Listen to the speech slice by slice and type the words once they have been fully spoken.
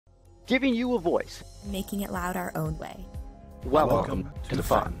giving you a voice. Making it loud our own way. Welcome to the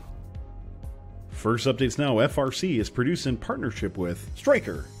fun. First Updates Now FRC is produced in partnership with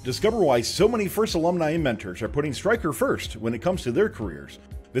Stryker. Discover why so many FIRST alumni and mentors are putting Stryker first when it comes to their careers.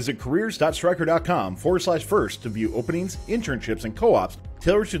 Visit careers.stryker.com/first to view openings, internships, and co-ops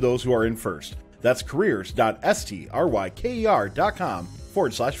tailored to those who are in FIRST. That's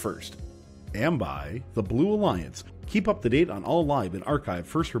careers.stryker.com/first. And by the Blue Alliance. Keep up to date on all live and archived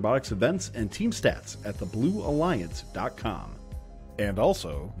FIRST Robotics events and team stats at thebluealliance.com. And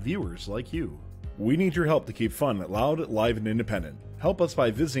also, viewers like you. We need your help to keep fun loud, live, and independent. Help us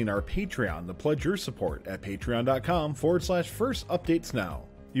by visiting our Patreon to pledge your support at patreon.com/FIRST Updates Now.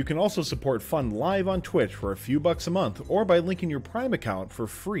 You can also support fun live on Twitch for a few bucks a month or by linking your Prime account for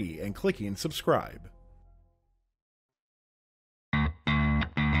free and clicking subscribe.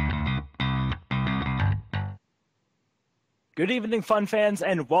 Good evening, fun fans,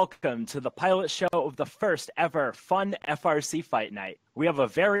 and welcome to the pilot show of the first ever Fun FRC Fight Night. We have a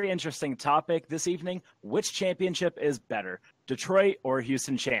very interesting topic this evening. Which championship is better, Detroit or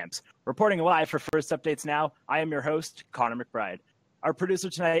Houston Champs? Reporting live for First Updates Now, I am your host, Connor McBride. Our producer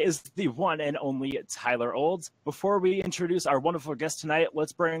tonight is the one and only Tyler Olds. Before we introduce our wonderful guest tonight,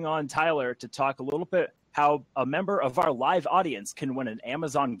 let's bring on Tyler to talk a little bit how a member of our live audience can win an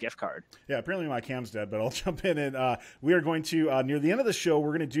Amazon gift card. Yeah, apparently my cam's dead, but I'll jump in. And we are going to, near the end of the show,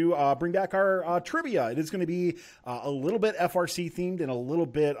 we're going to do bring back our trivia. It is going to be a little bit FRC themed and a little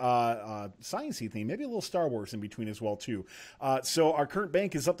bit science-y themed, maybe a little Star Wars in between as well, too. So our current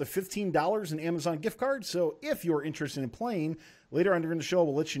bank is up to $15 in Amazon gift cards. So if you're interested in playing, later on during the show,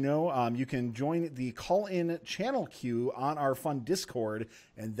 we'll let you know. You can join the call-in channel queue on our fun Discord,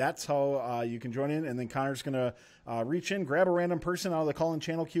 and that's how you can join in. And then Connor's going to reach in, grab a random person out of the call-in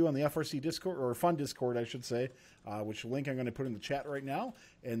channel queue on the FRC Discord, or fun Discord, I should say, which link I'm going to put in the chat right now.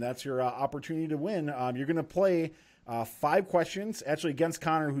 And that's your opportunity to win. You're going to play 5 questions, actually against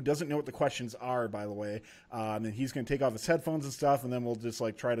Connor, who doesn't know what the questions are, by the way. And he's going to take off his headphones and stuff, and then we'll just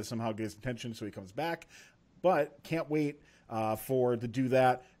try to somehow get his attention so he comes back. But can't wait to do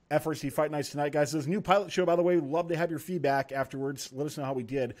that. FRC Fight Nights tonight, guys. This is a new pilot show, by the way. We'd love to have your feedback afterwards. Let us know how we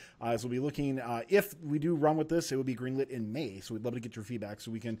did. As we'll be looking, if we do run with this, it will be greenlit in May. So we'd love to get your feedback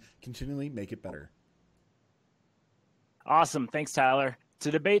so we can continually make it better. Awesome. Thanks, Tyler. To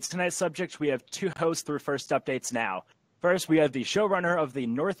debate tonight's subject, we have 2 hosts through First Updates Now. First, we have the showrunner of the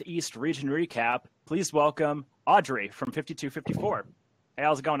Northeast Region Recap. Please welcome Audrey from 5254. Hey,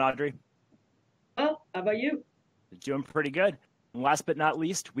 how's it going, Audrey? Well, how about you? Doing pretty good. And last but not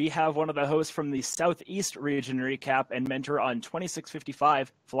least, we have one of the hosts from the Southeast Region Recap and mentor on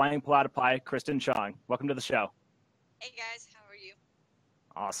 2655, Flying Platypi, Kristen Chong. Welcome to the show. Hey guys, how are you?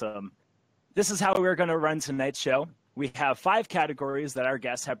 Awesome. This is how we're going to run tonight's show. We have 5 categories that our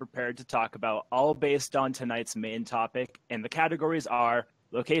guests have prepared to talk about, all based on tonight's main topic. And the categories are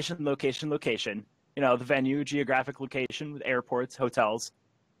location, location, location. You know, the venue, geographic location with airports, hotels.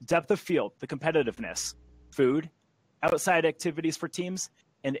 Depth of field, the competitiveness. Food. Outside activities for teams,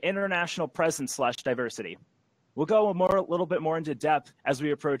 and international presence / diversity. We'll go a little bit more into depth as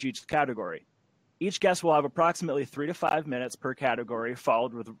we approach each category. Each guest will have approximately 3 to 5 minutes per category,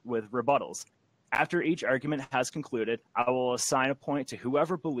 followed with rebuttals. After each argument has concluded, I will assign a point to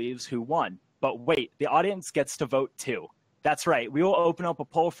whoever believes who won. But wait, the audience gets to vote too. That's right, we will open up a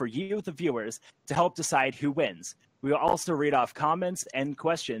poll for you, the viewers, to help decide who wins. We will also read off comments and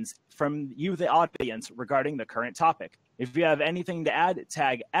questions from you, the audience, regarding the current topic. If you have anything to add,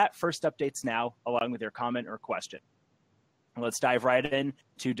 tag at First Updates Now along with your comment or question. Let's dive right in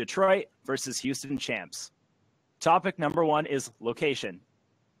to Detroit versus Houston Champs. Topic number 1 is location.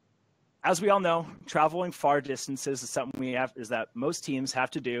 As we all know, traveling far distances is something that most teams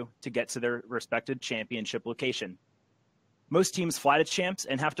have to do to get to their respected championship location. Most teams fly to Champs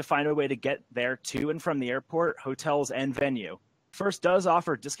and have to find a way to get there to and from the airport, hotels, and venue. First does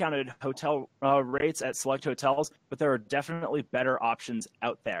offer discounted hotel rates at select hotels, but there are definitely better options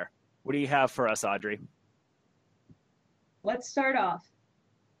out there. What do you have for us, Audrey? Let's start off.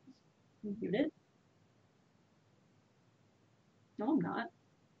 Muted? No, I'm not.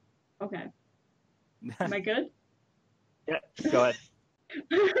 Okay. Am I good? Yeah, go ahead.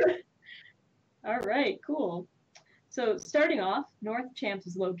 All right, cool. So starting off, North Champs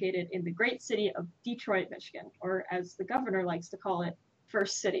is located in the great city of Detroit, Michigan, or as the governor likes to call it,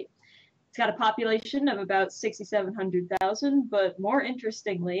 First City. It's got a population of about 6,700,000, but more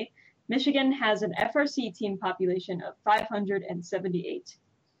interestingly, Michigan has an FRC team population of 578.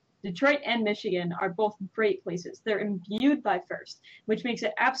 Detroit and Michigan are both great places. They're imbued by First, which makes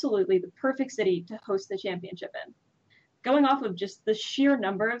it absolutely the perfect city to host the championship in. going off of just the sheer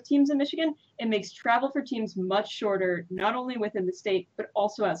number of teams in Michigan, it makes travel for teams much shorter, not only within the state, but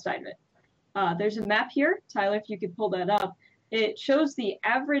also outside of it. There's a map here. Tyler, if you could pull that up. It shows the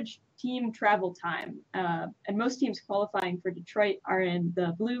average team travel time, and most teams qualifying for Detroit are in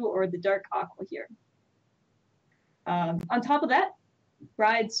the blue or the dark aqua here. On top of that,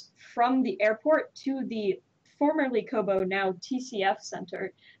 rides from the airport to the formerly Kobo, now TCF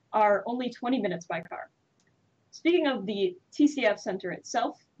Center, are only 20 minutes by car. Speaking of the TCF Center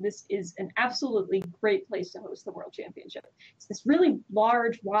itself, this is an absolutely great place to host the World Championship. It's this really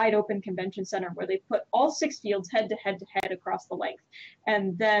large, wide open convention center where they put all 6 fields head to head across the length,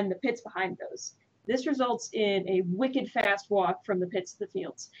 and then the pits behind those. This results in a wicked fast walk from the pits to the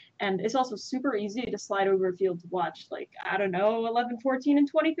fields. And it's also super easy to slide over a field to watch, like, I don't know, 11-14 and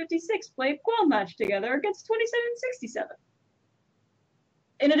 2056 play a qual match together against 27-67.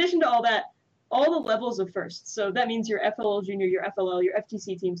 In addition to all that, all the levels of firsts, so that means your FLL Junior, your FLL, your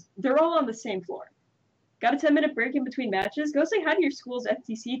FTC teams, they're all on the same floor. Got a 10-minute break in between matches? Go say hi to your school's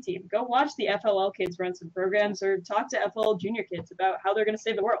FTC team. Go watch the FLL kids run some programs or talk to FLL Junior kids about how they're going to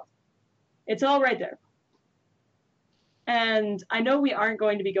save the world. It's all right there. And I know we aren't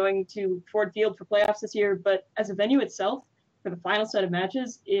going to be going to Ford Field for playoffs this year, but as a venue itself, for the final set of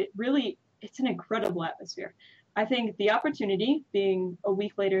matches, it's an incredible atmosphere. I think the opportunity, being a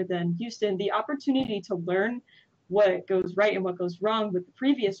week later than Houston, the opportunity to learn what goes right and what goes wrong with the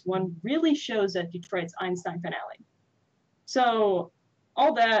previous one really shows at Detroit's Einstein finale. So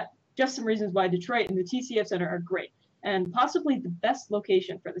all that, just some reasons why Detroit and the TCF Center are great, and possibly the best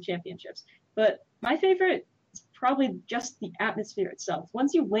location for the championships. But my favorite is probably just the atmosphere itself.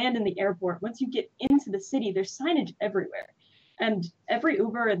 Once you land in the airport, once you get into the city, there's signage everywhere. And every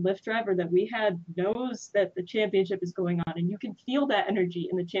Uber and Lyft driver that we had knows that the championship is going on, and you can feel that energy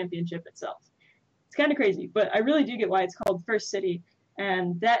in the championship itself. It's kind of crazy, but I really do get why it's called First City,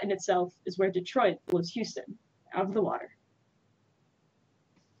 and that in itself is where Detroit blows Houston out of the water.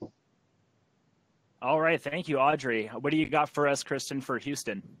 All right, thank you, Audrey. What do you got for us, Kristen, for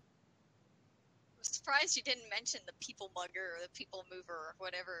Houston? I'm surprised you didn't mention the people mugger or the people mover or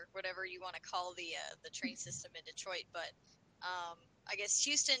whatever you want to call the train system in Detroit, but I guess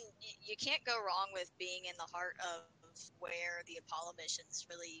Houston, you can't go wrong with being in the heart of where the Apollo missions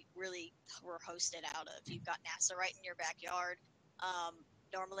really were hosted out of. You've got NASA right in your backyard.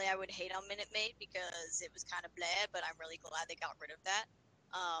 Normally I would hate on Minute Maid because it was kind of blah, but I'm really glad they got rid of that.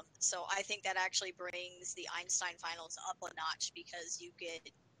 So I think that actually brings the Einstein finals up a notch because you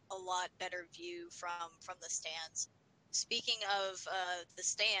get a lot better view from the stands. Speaking of the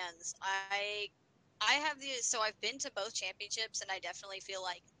stands, I've been to both championships, and I definitely feel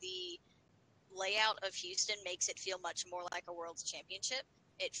like the layout of Houston makes it feel much more like a World's Championship.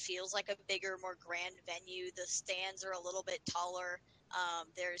 It feels like a bigger, more grand venue. The stands are a little bit taller.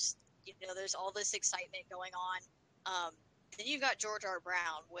 There's all this excitement going on. Then you've got George R.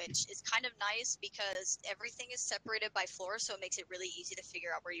 Brown, which is kind of nice because everything is separated by floor, so it makes it really easy to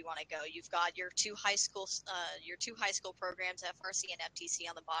figure out where you want to go. You've got your two high school programs, FRC and FTC,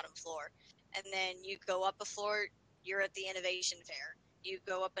 on the bottom floor, and then you go up a floor, you're at the Innovation Fair. You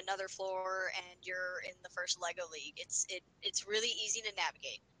go up another floor, and you're in the first Lego League. It's really easy to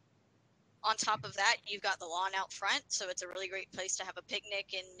navigate. On top of that, you've got the lawn out front, so it's a really great place to have a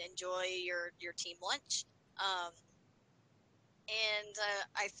picnic and enjoy your team lunch. And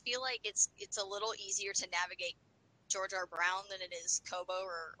I feel like it's a little easier to navigate George R. Brown than it is Kobo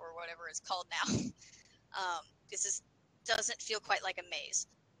or whatever it's called now, because this doesn't feel quite like a maze.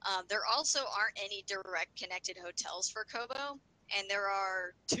 There also aren't any direct connected hotels for Kobo, and there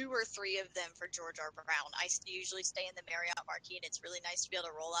are 2 or 3 of them for George R. Brown. I usually stay in the Marriott Marquis, and it's really nice to be able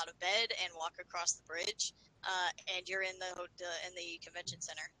to roll out of bed and walk across the bridge, and you're in the convention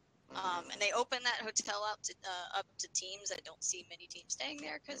center. And they open that hotel up to teams. I don't see many teams staying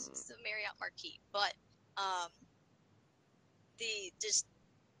there because it's the Marriott Marquis. But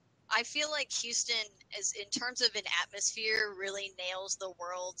I feel like Houston, is in terms of an atmosphere, really nails the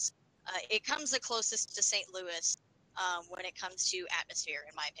Worlds. It comes the closest to St. Louis when it comes to atmosphere,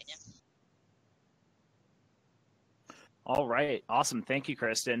 in my opinion. All right, awesome. Thank you,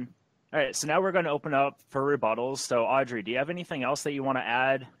 Kristen. All right, so now we're going to open up for rebuttals. So, Audrey, do you have anything else that you want to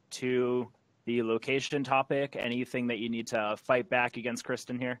add to the location topic? Anything that you need to fight back against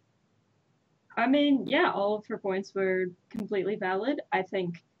Kristen here? I mean, yeah, all of her points were completely valid. I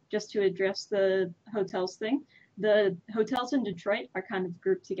think just to address the hotels thing, the hotels in Detroit are kind of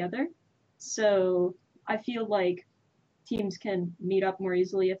grouped together. So I feel like teams can meet up more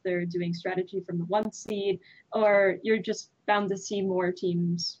easily if they're doing strategy from the 1 seed, or you're just bound to see more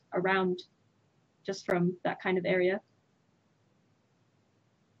teams around just from that kind of area.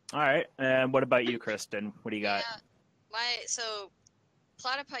 All right. And what about you, Kristen? What do you got? Yeah, so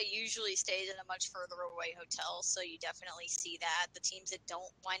Platypi usually stays in a much further away hotel, so you definitely see that. The teams that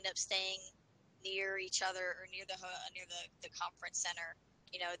don't wind up staying near each other or near the conference center,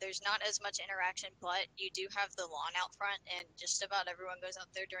 there's not as much interaction, but you do have the lawn out front, and just about everyone goes out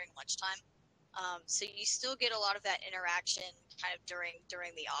there during lunchtime. So you still get a lot of that interaction kind of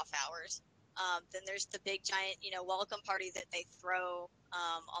during the off hours. Then there's the big giant, welcome party that they throw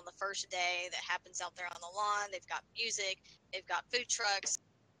on the first day that happens out there on the lawn. They've got music, they've got food trucks.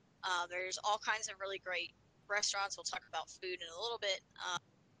 There's all kinds of really great restaurants. We'll talk about food in a little bit,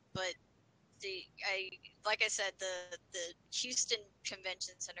 but like I said, the Houston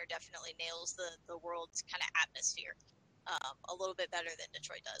Convention Center definitely nails the world's kind of atmosphere a little bit better than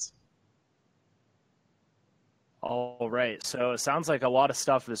Detroit does. All right. So it sounds like a lot of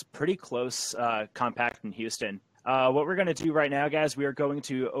stuff is pretty close, compact in Houston. What we're going to do right now, guys, we are going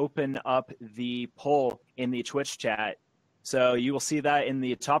to open up the poll in the Twitch chat. So you will see that in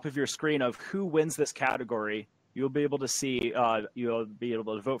the top of your screen of who wins this category. You'll be able to see, you'll be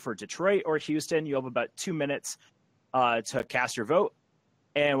able to vote for Detroit or Houston. You'll have about 2 minutes to cast your vote.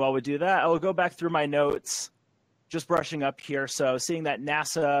 And while we do that, I'll go back through my notes, just brushing up here. So seeing that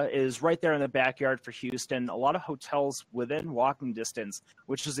NASA is right there in the backyard for Houston, a lot of hotels within walking distance,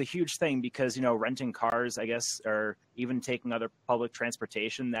 which is a huge thing because, renting cars, I guess, or even taking other public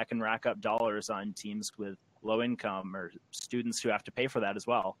transportation, that can rack up dollars on teams with low income or students who have to pay for that as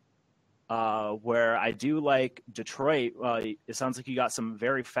well. Where I do like Detroit, it sounds like you got some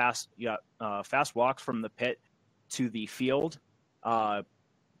very fast, fast walks from the pit to the field.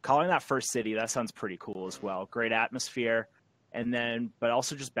 Calling that first city, that sounds pretty cool as well. Great atmosphere. And then, but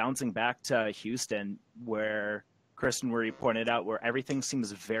also just bouncing back to Houston, where Kristen, where you pointed out, where everything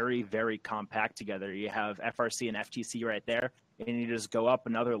seems very, very compact together. You have FRC and FTC right there, and you just go up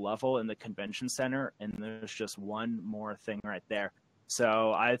another level in the convention center, and there's just one more thing right there.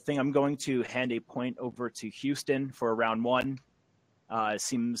 So I think I'm going to hand a point over to Houston for round one.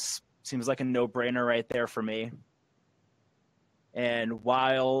 Seems like a no-brainer right there for me. And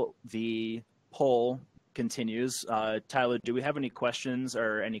while the poll continues, Tyler, do we have any questions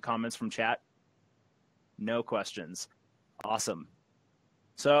or any comments from chat? No questions. Awesome.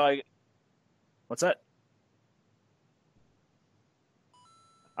 So what's that?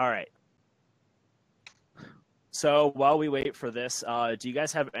 All right. So while we wait for this, do you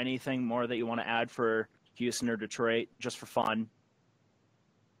guys have anything more that you want to add for Houston or Detroit, just for fun?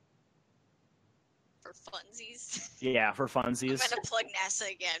 For funsies? Yeah, for funsies. I'm going to plug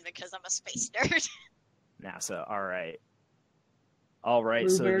NASA again because I'm a space nerd. NASA, all right. All right,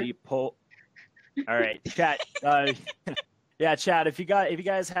 Uber. so the poll... All right, chat. Yeah, chat, if you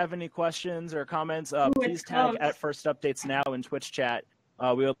guys have any questions or comments, please tag at First Updates Now in Twitch chat.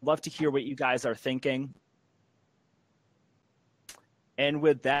 We would love to hear what you guys are thinking. And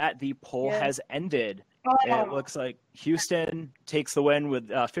with that, the poll has ended. And it looks like Houston takes the win with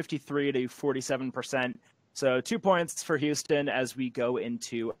 53 to 47%. So 2 points for Houston as we go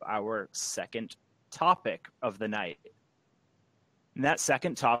into our second topic of the night. And that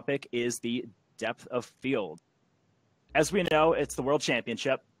second topic is the depth of field. As we know, it's the World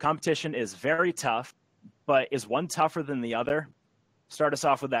Championship. Competition is very tough, but is one tougher than the other? Start us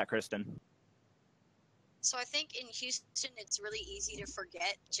off with that, Kristen. So I think in Houston, it's really easy to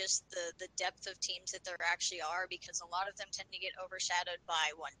forget just the depth of teams that there actually are, because a lot of them tend to get overshadowed by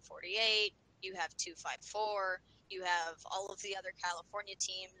 148. You have 254. You have all of the other California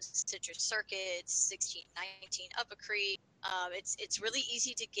teams, Citrus Circuits, 1619, Upper Creek. It's really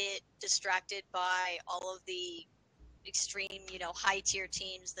easy to get distracted by all of the extreme, high tier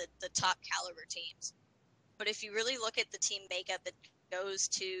teams, the top caliber teams. But if you really look at the team makeup that goes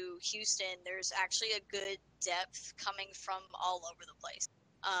to Houston, there's actually a good depth coming from all over the place.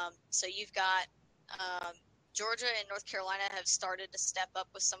 So you've got Georgia and North Carolina have started to step up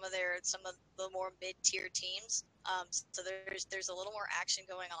with some of the more mid-tier teams. So there's a little more action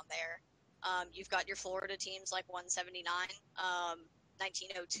going on there. You've got your Florida teams like 179,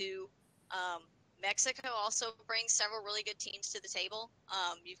 1902. Mexico also brings several really good teams to the table.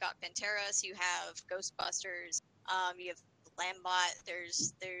 You've got Panteras, you have Ghostbusters, you have Lambot.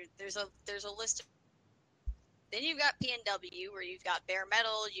 There's a list. Then you've got PNW, where you've got Bare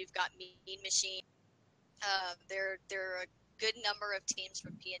Metal, you've got Mean Machine. There are a good number of teams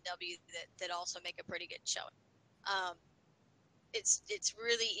from PNW that also make a pretty good showing. It's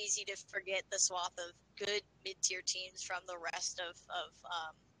really easy to forget the swath of good mid-tier teams from the rest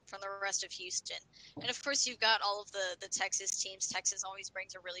of Houston. And of course, you've got all of the Texas teams. Texas always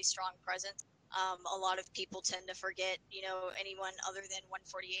brings a really strong presence. A lot of people tend to forget, anyone other than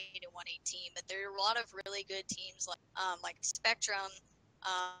 148 and 118, but there are a lot of really good teams like Spectrum.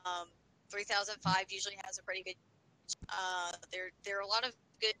 3005 usually has a pretty good. There are a lot of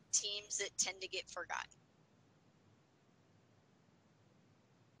good teams that tend to get forgotten.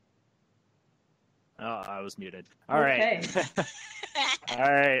 Oh, I was muted. All right. Okay.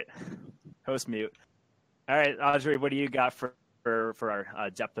 All right. Host mute. All right, Audrey, what do you got for our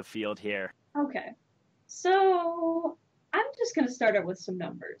depth of field here? Okay. So I'm just going to start out with some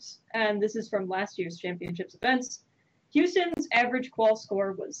numbers. And this is from last year's championships events. Houston's average qual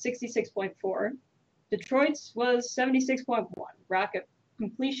score was 66.4. Detroit's was 76.1. Rocket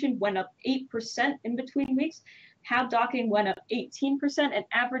completion went up 8% in between weeks. Hab docking went up 18%, and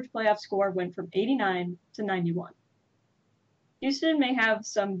average playoff score went from 89 to 91. Houston may have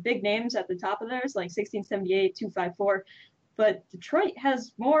some big names at the top of theirs, like 1678, 254, but Detroit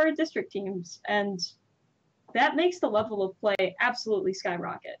has more district teams, and that makes the level of play absolutely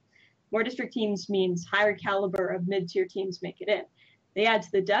skyrocket. More district teams means higher caliber of mid-tier teams make it in. They add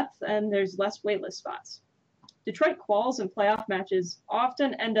to the depth, and there's less waitlist spots. Detroit quals and playoff matches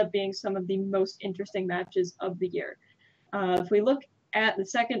often end up being some of the most interesting matches of the year. If we look at the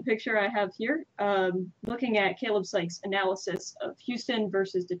second picture I have here, looking at Caleb Sykes' analysis of Houston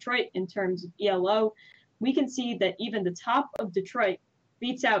versus Detroit in terms of ELO, we can see that even the top of Detroit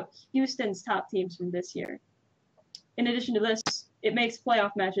beats out Houston's top teams from this year. In addition to this, it makes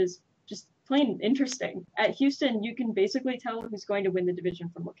playoff matches just plain interesting. At Houston, you can basically tell who's going to win the division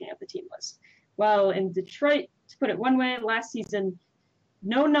from looking at the team list. While in Detroit, to put it one way, last season,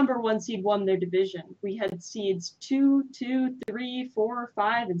 no number one seed won their division. We had seeds 2, 2, 3, 4,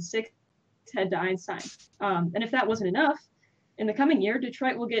 5, and 6 head to Einstein. And if that wasn't enough, in the coming year,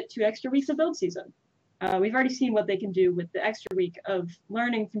 Detroit will get 2 extra weeks of build season. We've already seen what they can do with the extra week of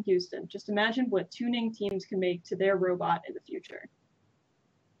learning from Houston. Just imagine what tuning teams can make to their robot in the future.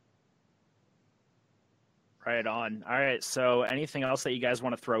 Right on. All right, so anything else that you guys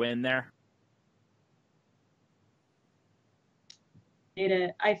want to throw in there?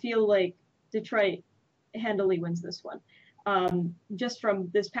 I feel like Detroit handily wins this one. Just from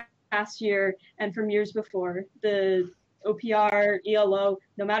this past year and from years before, the OPR, ELO,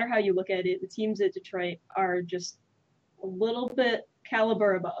 no matter how you look at it, the teams at Detroit are just a little bit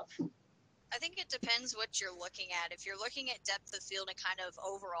caliber above. I think it depends what you're looking at. If you're looking at depth of field and kind of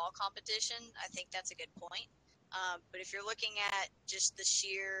overall competition, I think that's a good point. But if you're looking at just the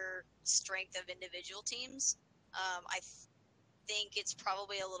sheer strength of individual teams, I think it's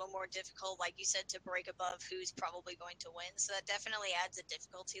probably a little more difficult, like you said, to break above who's probably going to win. So that definitely adds a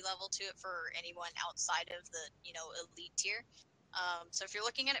difficulty level to it for anyone outside of the, elite tier. So if you're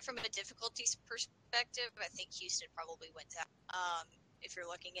looking at it from a difficulty perspective, I think Houston probably wins out. If you're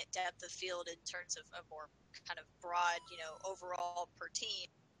looking at depth of field in terms of a more kind of broad, overall per team,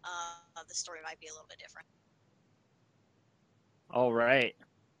 the story might be a little bit different. All right.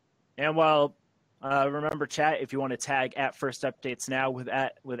 And remember, chat, if you want to tag at First Updates Now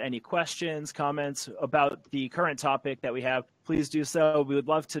with any questions, comments about the current topic that we have, please do so. We would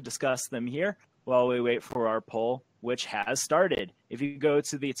love to discuss them here while we wait for our poll, which has started. If you go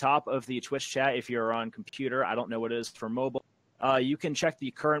to the top of the Twitch chat, if you're on computer, I don't know what it is for mobile, you can check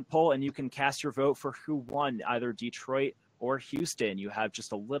the current poll and you can cast your vote for who won, either Detroit or Houston. You have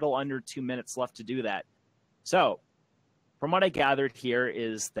just a little under 2 minutes left to do that. So, from what I gathered here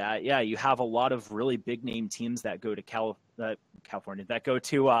is that, you have a lot of really big name teams that go to California, that go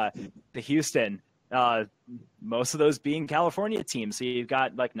to Houston. Most of those being California teams. So you've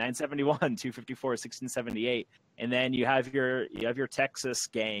got like 971, 254, 1678, and then you have your Texas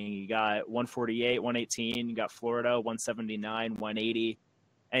gang. You got 148, 118. You got Florida 179, 180,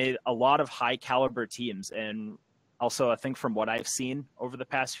 and a lot of high caliber teams. And also, I think from what I've seen over the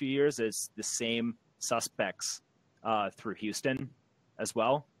past few years, is the same suspects through Houston as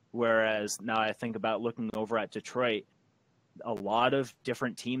well. Whereas now I think about looking over at Detroit, a lot of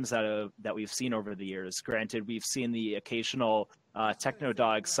different teams that we've seen over the years. Granted, we've seen the occasional Techno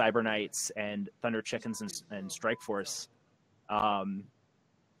Dogs, Cyber Knights, and Thunder Chickens and Strike Force.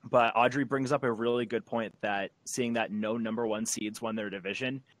 But Audrey brings up a really good point, that seeing that no number one seeds won their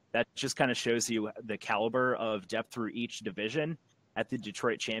division, that just kind of shows you the caliber of depth through each division at the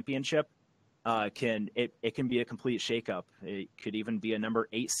Detroit Championship. It can be a complete shakeup. It could even be a number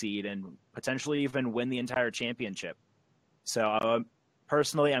 8 seed and potentially even win the entire championship. So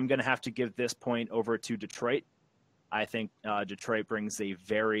personally, I'm going to have to give this point over to Detroit. I think Detroit brings a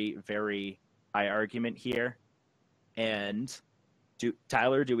very, very high argument here. And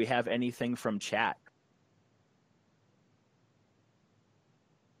Tyler, do we have anything from chat?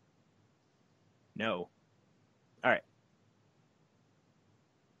 No. All right.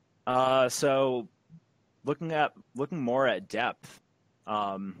 So looking more at depth,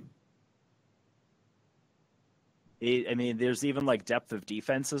 I mean, there's even like depth of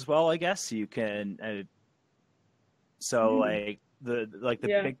defense as well, I guess. You can like the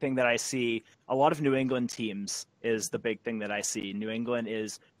big thing that I see, a lot of New England teams is the big thing that I see. New England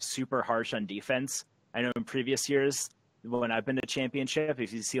is super harsh on defense. I know in previous years when I've been to championship,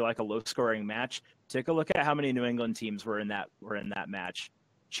 if you see like a low scoring match, take a look at how many New England teams were in that match.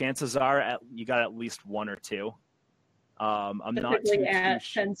 Chances are you got at least one or two. I'm not too at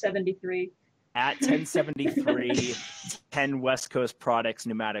 1073. At 1073, 10 West Coast Products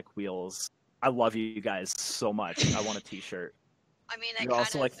pneumatic wheels. I love you guys so much. I want a t-shirt. I mean, you're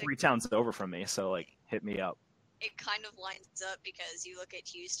also like 3 towns over from me, so like hit me up. It kind of lines up because you look at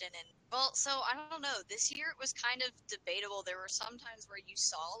Houston and, well, so I don't know. This year it was kind of debatable. There were some times where you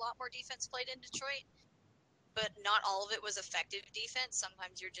saw a lot more defense played in Detroit, but not all of it was effective defense.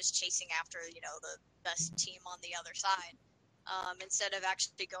 Sometimes you're just chasing after, the best team on the other side, instead of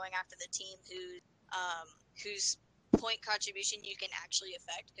actually going after the team whose point contribution you can actually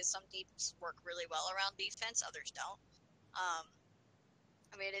affect, because some teams work really well around defense, others don't. I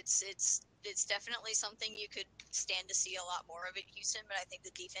mean, it's definitely something you could stand to see a lot more of at Houston, but I think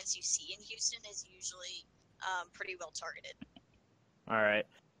the defense you see in Houston is usually pretty well targeted. All right.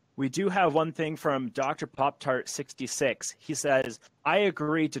 We do have one thing from Dr. Pop-Tart66. He says, I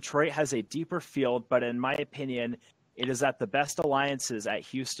agree Detroit has a deeper field, but in my opinion, it is that the best alliances at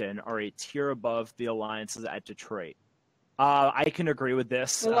Houston are a tier above the alliances at Detroit. I can agree with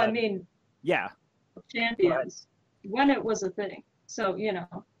this. Well, I mean, yeah. Champions, when it was a thing. So,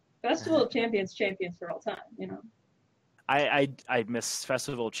 Festival of Champions for all time, I miss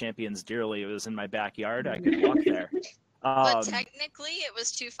Festival of Champions dearly. It was in my backyard. I could walk there. But technically, it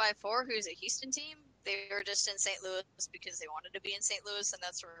was 254, who's a Houston team. They were just in St. Louis because they wanted to be in St. Louis, and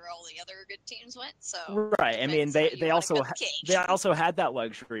that's where all the other good teams went. So right. I mean, they also had that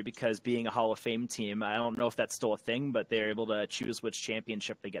luxury because being a Hall of Fame team, I don't know if that's still a thing, but they're able to choose which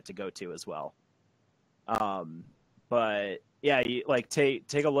championship they get to go to as well. But yeah,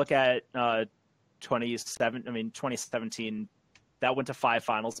 take a look at 2017. That went to 5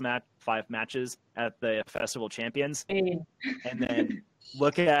 matches at the Festival Champions, and then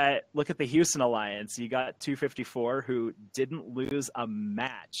look at the Houston Alliance. You got 254 who didn't lose a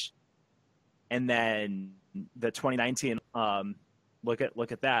match, and then the 2019. Look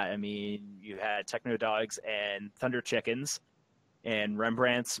at that. I mean, you had Techno Dogs and Thunder Chickens, and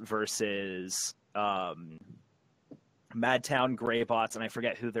Rembrandts versus Madtown Greybots, and I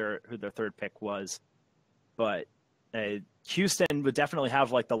forget who their third pick was, but. Houston would definitely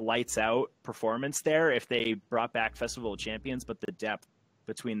have like the lights out performance there if they brought back Festival of Champions, but the depth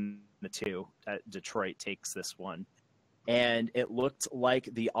between the two, Detroit takes this one. And it looked like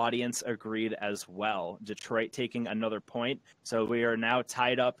the audience agreed as well. Detroit taking another point. So we are now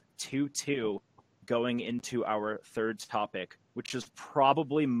tied up 2-2 going into our third topic, which is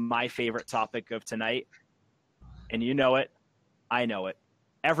probably my favorite topic of tonight. And you know it. I know it.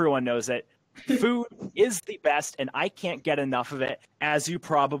 Everyone knows it. Food is the best, and I can't get enough of it, as you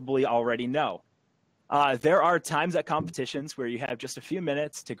probably already know. There are times at competitions where you have just a few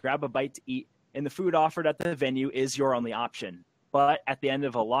minutes to grab a bite to eat, and the food offered at the venue is your only option. But at the end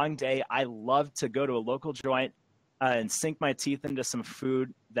of a long day, I love to go to a local joint and sink my teeth into some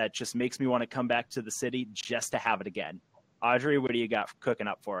food that just makes me want to come back to the city just to have it again. Audrey, what do you got cooking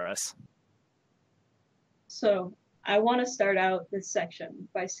up for us? So I want to start out this section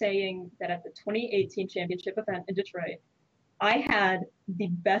by saying that at the 2018 championship event in Detroit, I had the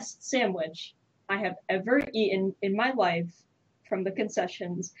best sandwich I have ever eaten in my life from the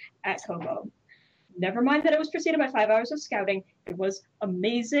concessions at Kobo. Never mind that it was preceded by 5 hours of scouting. It was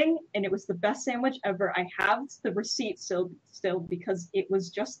amazing, and it was the best sandwich ever. I have the receipt still because it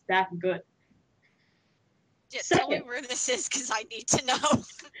was just that good. Yeah, tell me where this is because I need to know.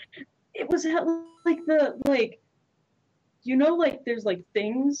 It was at there's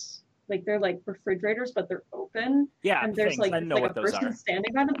things, they're refrigerators, but they're open. Yeah, and there's I know what a those person are.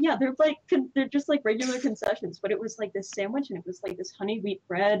 standing by them. Yeah, they're just regular concessions, but it was this sandwich, and it was this honey wheat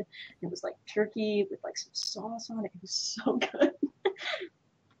bread. And it was turkey with some sauce on it. It was so good.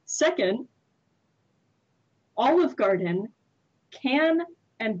 Second, Olive Garden can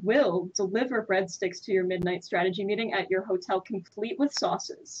and will deliver breadsticks to your midnight strategy meeting at your hotel, complete with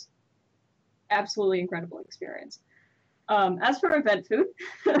sauces. Absolutely incredible experience. As for event food,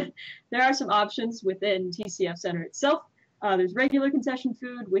 there are some options within TCF Center itself. There's regular concession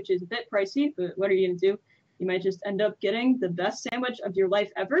food, which is a bit pricey, but what are you going to do? You might just end up getting the best sandwich of your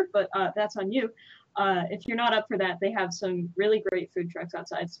life ever, but that's on you. If you're not up for that, they have some really great food trucks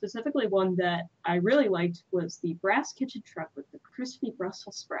outside. Specifically, one that I really liked was the Brass Kitchen truck with the crispy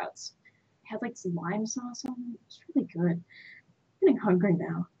Brussels sprouts. It had like some lime sauce on it. It's really good. I'm getting hungry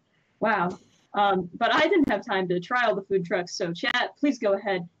now. Wow. But I didn't have time to try all the food trucks, so chat, please go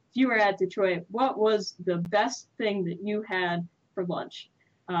ahead. If you were at Detroit, what was the best thing that you had for lunch?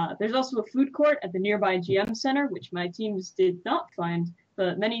 There's also a food court at the nearby GM Center, which my teams did not find,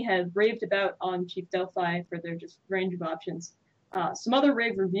 but many have raved about on Chief Delphi for their just range of options. Some other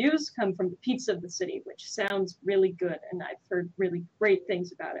rave reviews come from the Pizza of the City, which sounds really good, and I've heard really great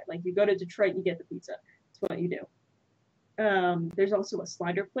things about it. Like, you go to Detroit, you get the pizza. That's what you do. There's also a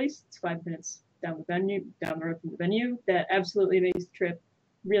slider place. It's 5 minutes down the road from the venue, that absolutely makes the trip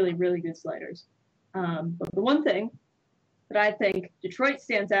really, really good sliders. But the one thing that I think Detroit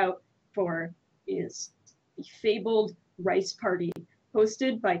stands out for is the fabled rice party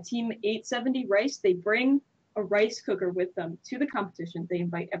hosted by Team 870 Rice. They bring a rice cooker with them to the competition. They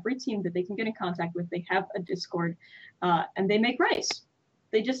invite every team that they can get in contact with. They have a Discord, and they make rice.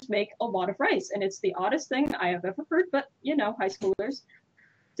 They just make a lot of rice, and it's the oddest thing I have ever heard, but, you know, high schoolers.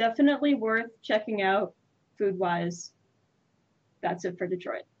 Definitely worth checking out food-wise. That's it for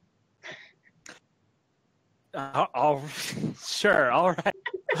Detroit. Sure. All right.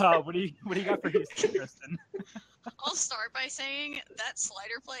 What do you got for Houston, Kristen? I'll start by saying that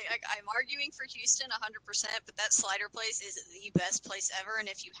slider place, I'm arguing for Houston 100%, but that slider place is the best place ever, and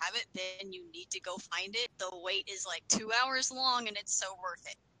if you haven't been, you need to go find it. The wait is like 2 hours long, and it's so worth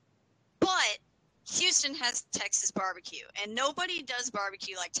it. But Houston has Texas barbecue, and nobody does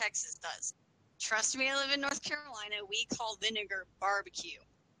barbecue like Texas does. Trust me, I live in North Carolina. We call vinegar barbecue.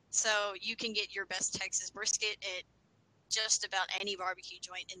 So you can get your best Texas brisket at just about any barbecue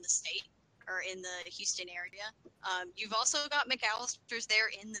joint in the state or in the Houston area. You've also got McAllister's there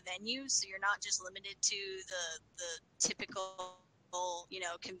in the venue, so you're not just limited to the typical, you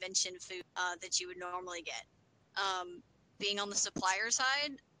know, convention food that you would normally get. Being on the supplier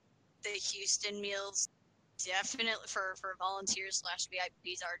side, the Houston meals definitely for volunteers /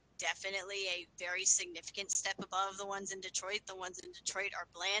 VIPs are definitely a very significant step above the ones in Detroit. The ones in Detroit are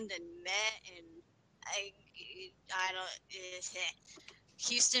bland and meh, and I don't.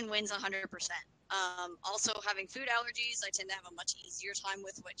 Houston wins 100%. Also, having food allergies, I tend to have a much easier time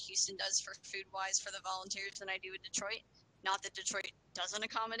with what Houston does for food-wise for the volunteers than I do in Detroit. Not that Detroit doesn't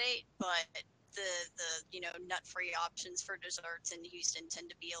accommodate, but the nut-free options for desserts in Houston tend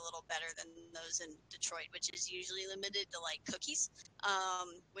to be a little better than those in Detroit, which is usually limited to like cookies,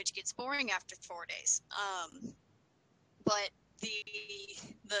 which gets boring after 4 days. But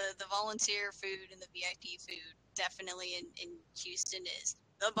the volunteer food and the VIP food definitely in Houston is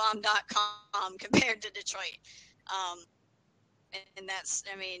thebomb.com compared to Detroit. And that's,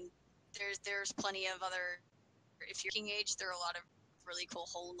 I mean, there's plenty of other, if you're king age, there are a lot of really cool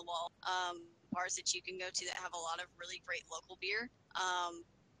hole in the wall bars that you can go to that have a lot of really great local beer.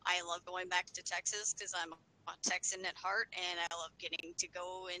 I love going back to Texas because I'm a Texan at heart, and I love getting to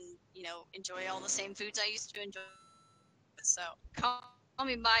go and, you know, enjoy all the same foods I used to enjoy. So call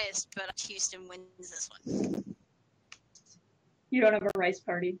me biased, but Houston wins this one. You don't have a rice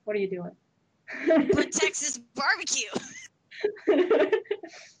party. What are you doing? But Texas barbecue.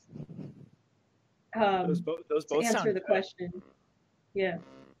 Those both to answer the question. Yeah.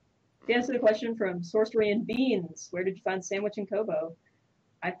 To answer the question from Sorcery and Beans, where did you find sandwich in Kobo?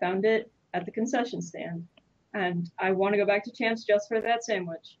 I found it at the concession stand, and I want to go back to Champs just for that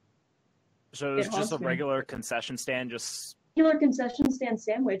sandwich. So it's just a regular concession stand, just regular concession stand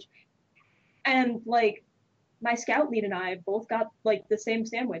sandwich, and like my scout lead and I both got like the same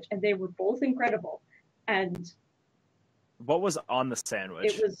sandwich, and they were both incredible. And what was on the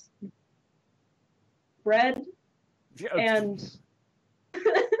sandwich? It was bread and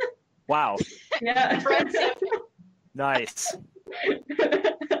wow. Yeah. Bread sandwich. Nice.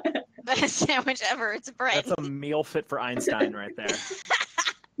 Best sandwich ever. It's bread. That's a meal fit for Einstein right there.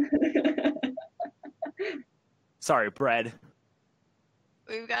 Sorry, bread.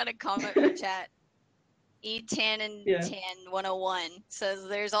 We've got a comment from chat. E10 and 10-101 says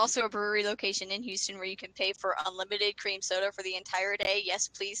there's also a brewery location in Houston where you can pay for unlimited cream soda for the entire day. Yes,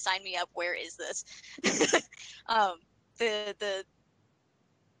 please sign me up. Where is this?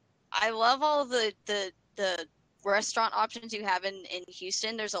 I love all the restaurant options you have in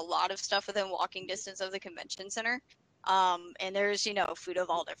Houston. There's a lot of stuff within walking distance of the convention center. And there's, you know, food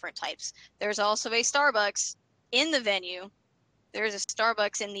of all different types. There's also a Starbucks in the venue. There's a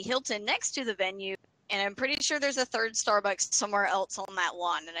Starbucks in the Hilton next to the venue. And I'm pretty sure there's a third Starbucks somewhere else on that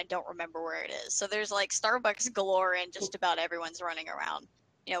lawn, and I don't remember where it is. So there's like Starbucks galore, and just about everyone's running around,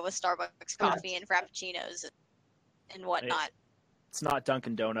 with Starbucks coffee and frappuccinos and whatnot. It's not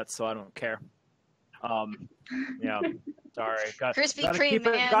Dunkin' Donuts, so I don't care. Yeah, sorry. Krispy Gotta Kreme,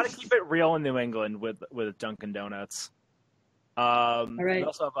 man. Gotta keep it real in New England with Dunkin' Donuts. All right. We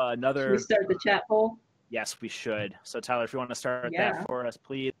also have another. Should we start the chat poll? Yes, we should. So Tyler, if you want to start Yeah. that for us,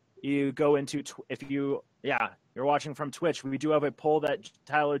 please. You go into you're watching from Twitch. We do have a poll that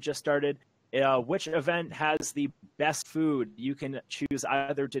Tyler just started. Which event has the best food? You can choose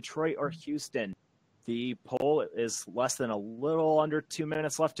either Detroit or Houston. The poll is less than a little under 2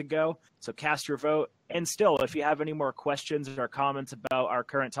 minutes left to go, so cast your vote. And still, if you have any more questions or comments about our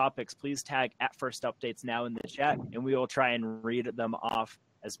current topics, please tag @FirstUpdates now in the chat, and we will try and read them off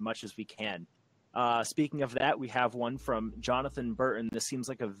as much as we can. Speaking of that, we have one from Jonathan Burton. This seems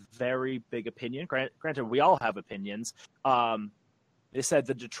like a very big opinion. Granted, we all have opinions. They said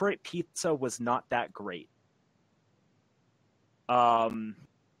the Detroit pizza was not that great.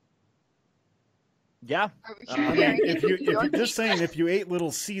 Yeah. I mean, if you just saying, if you ate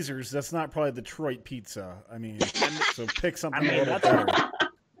Little Caesars, that's not probably Detroit pizza. I mean, so pick something a little better.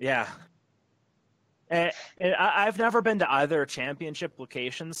 Yeah. And I've never been to either championship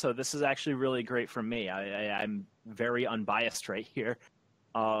location, so this is actually really great for me. I'm very unbiased right here.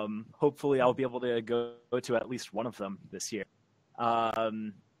 Hopefully, I'll be able to go to at least one of them this year.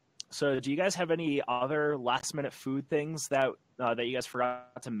 So, do you guys have any other last-minute food things that you guys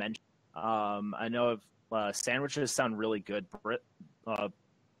forgot to mention? I know sandwiches sound really good.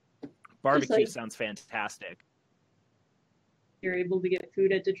 Barbecue sounds fantastic. You're able to get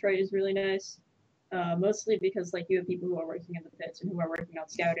food at Detroit is really nice. Mostly because you have people who are working in the pits and who are working on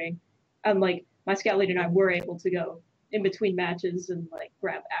scouting. My scout leader and I were able to go in between matches and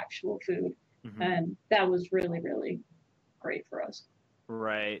grab actual food. Mm-hmm. And that was really, really great for us.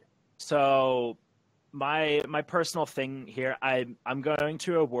 Right. So my personal thing here, I'm going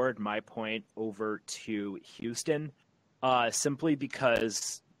to award my point over to Houston, simply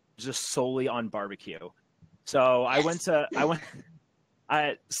because just solely on barbecue. So I went to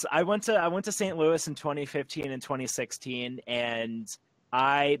St. Louis in 2015 and 2016, and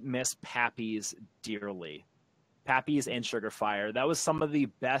I miss Pappy's dearly. Pappy's and Sugar Fire. That was some of the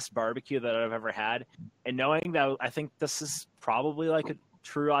best barbecue that I've ever had. And knowing that, I think this is probably a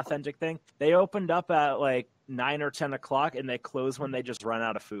true authentic thing. They opened up at 9 or 10 o'clock, and they close when they just run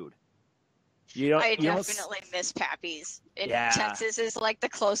out of food. I definitely miss Pappy's. Texas is the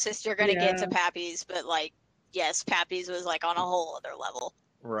closest you're gonna get to Pappy's, but yes, Pappy's was on a whole other level.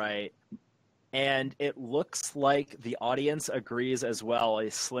 Right. And it looks like the audience agrees as well. A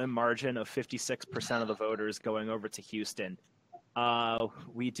slim margin of 56% of the voters going over to Houston.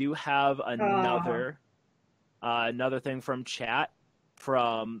 We do have another thing from chat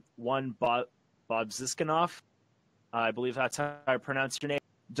from one Bob Ziskanov. I believe that's how I pronounce your name.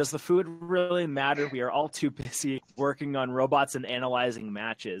 Does the food really matter? We are all too busy working on robots and analyzing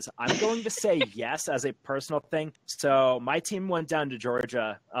matches. I'm going to say yes as a personal thing. So my team went down to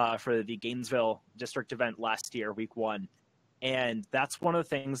Georgia for the Gainesville district event last year, week 1. And that's one of the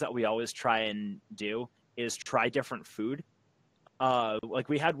things that we always try and do is try different food.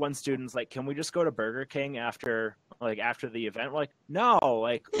 We had one student's can we just go to Burger King after the event? We're like, no,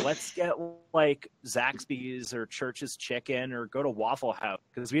 let's get Zaxby's or Church's Chicken or go to Waffle House,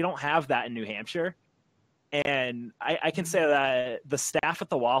 because we don't have that in New Hampshire. And I can say that the staff at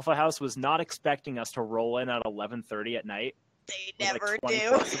the Waffle House was not expecting us to roll in at 11:30 at night. They never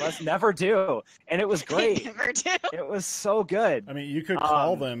do. Never do. And it was great. They never do. It was so good. I mean, you could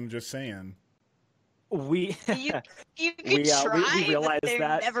call them, just saying. You could try, we realized but they're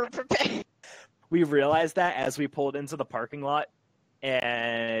that. Never prepared. We realized that as we pulled into the parking lot,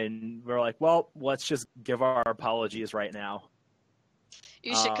 and we're like, well, let's just give our apologies right now.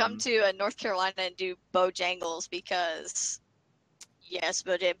 You should come to North Carolina and do Bojangles, because yes,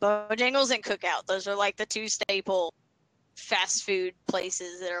 Bojangles and Cookout, those are the two staple fast food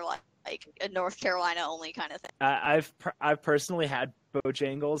places that are a North Carolina only kind of thing. I've personally had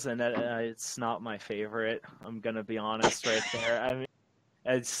Bojangles, and it's not my favorite. I'm gonna be honest right there. I mean,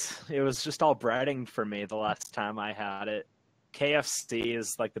 it was just all breading for me the last time I had it. KFC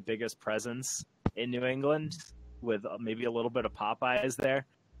is the biggest presence in New England, with maybe a little bit of Popeyes there.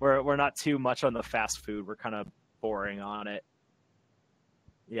 We're not too much on the fast food. We're kind of boring on it.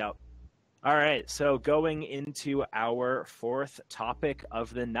 Yep. All right, so going into our fourth topic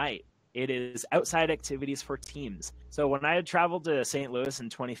of the night. It is outside activities for teams. So when I had traveled to St. Louis in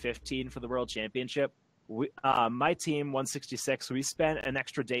 2015 for the World Championship, my team 166, we spent an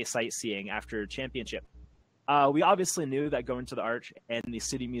extra day sightseeing after championship. We obviously knew that going to the Arch and the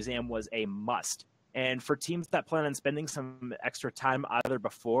City Museum was a must. And for teams that plan on spending some extra time either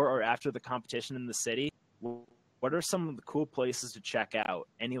before or after the competition in the city, what are some of the cool places to check out?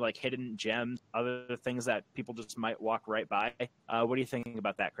 Any like hidden gems, other things that people just might walk right by? What are you thinking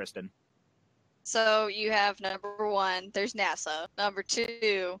about that, Kristen? So you have number 1, there's NASA. Number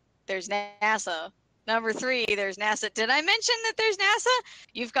 2, there's NASA. Number 3, there's NASA. Did I mention that there's NASA?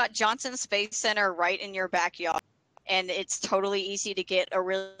 You've got Johnson Space Center right in your backyard. And it's totally easy to get a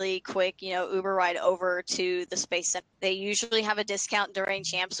really quick, Uber ride over to the Space Center. They usually have a discount during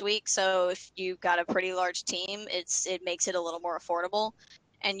Champs Week, so if you've got a pretty large team, it makes it a little more affordable.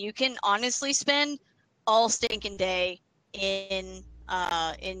 And you can honestly spend all stinking day in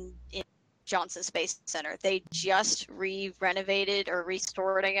Johnson Space Center. They just renovated or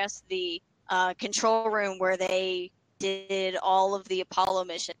restored, I guess, the control room where they did all of the Apollo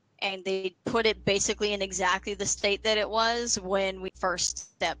missions. And they put it basically in exactly the state that it was when we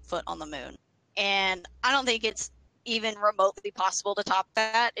first stepped foot on the moon. And I don't think it's even remotely possible to top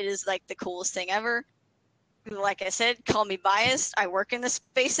that. It is like the coolest thing ever. Like I said, call me biased. I work in the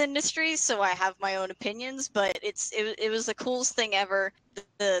space industry, so I have my own opinions, but it was the coolest thing ever.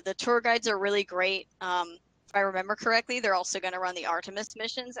 The tour guides are really great. If I remember correctly, they're also going to run the Artemis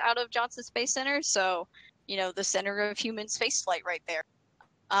missions out of Johnson Space Center. So, the center of human spaceflight right there.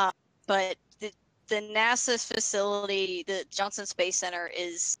 But the NASA facility, the Johnson Space Center,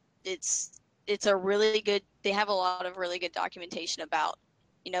 it's a really good. They have a lot of really good documentation about,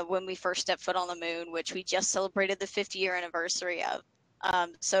 when we first stepped foot on the moon, which we just celebrated the 50-year anniversary of.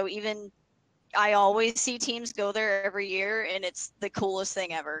 So even I always see teams go there every year, and it's the coolest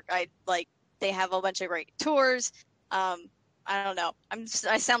thing ever. They have a bunch of great tours. I don't know.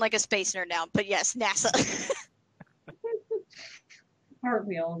 I sound like a space nerd now, but yes, NASA. Aren't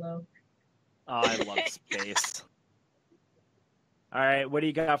we all, though? Oh, I love space. All right, what do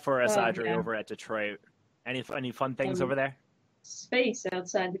you got for us, Audrey, over at Detroit? Any fun things over there? Space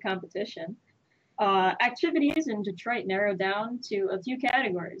outside the competition. Activities in Detroit narrowed down to a few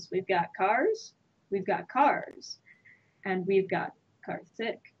categories. We've got cars, and we've got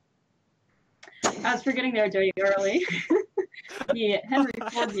Karthik. As for getting there very early, the Henry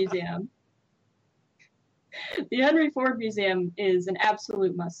Ford Museum. The Henry Ford Museum is an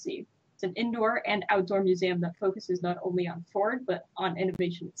absolute must-see. It's an indoor and outdoor museum that focuses not only on Ford, but on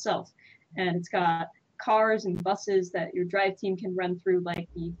innovation itself. And it's got cars and buses that your drive team can run through like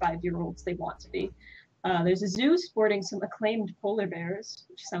the 5-year-olds they want to be. There's a zoo sporting some acclaimed polar bears,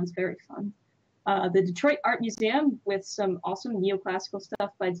 which sounds very fun. The Detroit Art Museum with some awesome neoclassical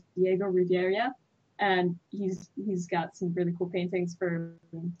stuff by Diego Rivera. And he's got some really cool paintings for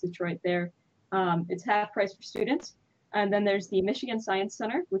Detroit there. It's half price for students. And then there's the Michigan Science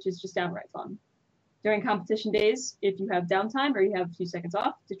Center, which is just downright fun. During competition days, if you have downtime or you have a few seconds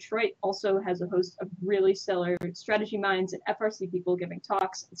off, Detroit also has a host of really stellar strategy minds and FRC people giving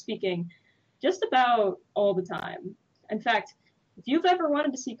talks and speaking just about all the time. In fact, if you've ever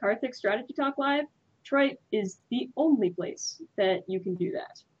wanted to see Karthik's strategy talk live, Detroit is the only place that you can do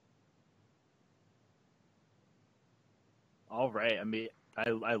that. All right. I mean,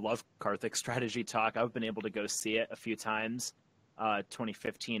 I love Karthik's strategy talk. I've been able to go see it a few times,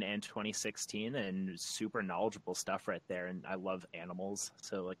 2015 and 2016, and super knowledgeable stuff right there. And I love animals,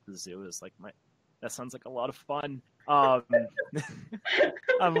 so like the zoo is like that sounds like a lot of fun. I'm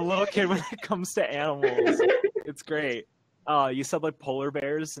a little kid when it comes to animals. It's great. You said like polar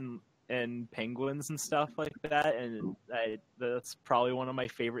bears and penguins and stuff like that, and that's probably one of my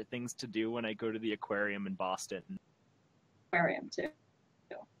favorite things to do when I go to the aquarium in Boston. Aquarium too.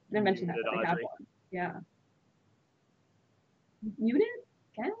 I didn't mention that, but they have one. Yeah. You did?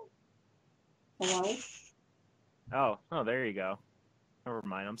 Ken? Hello? Oh, there you go. Never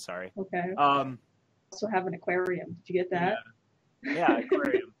mind. I'm sorry. Okay. Also have an aquarium. Did you get that? Yeah,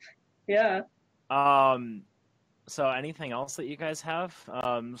 aquarium. Yeah. So anything else that you guys have?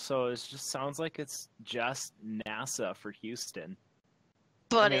 So it just sounds like it's just NASA for Houston.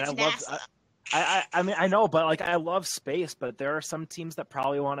 But it's NASA. I mean, I know, but like, I love space, but there are some teams that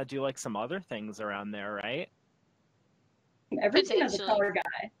probably want to do like some other things around there, right? Every team has a car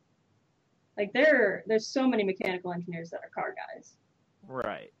guy. Like there's so many mechanical engineers that are car guys.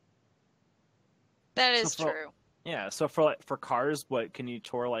 Right. That is true. Yeah. So for cars, what can you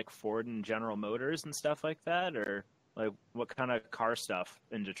tour like Ford and General Motors and stuff like that, or like what kind of car stuff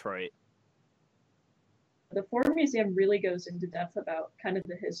in Detroit? The Ford Museum really goes into depth about kind of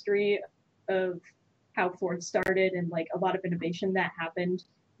the history of how Ford started and like a lot of innovation that happened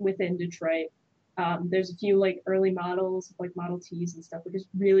within Detroit. There's a few like early models, like Model Ts and stuff, which is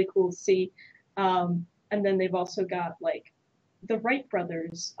really cool to see. And then they've also got like the Wright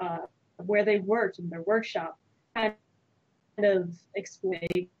brothers, where they worked in their workshop, kind of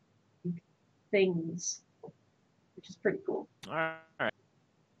explaining things, which is pretty cool. All right.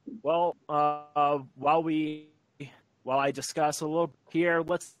 Well, while I discuss a little here,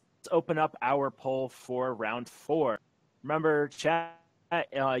 let's open up our poll for round 4. Remember, chat,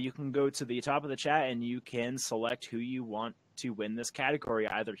 you can go to the top of the chat and you can select who you want to win this category,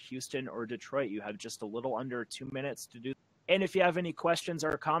 either Houston or Detroit. You have just a little under 2 minutes to do. And if you have any questions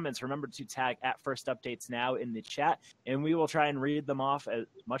or comments, remember to tag @FirstUpdatesNow in the chat, and we will try and read them off as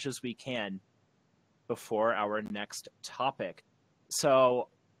much as we can before our next topic. So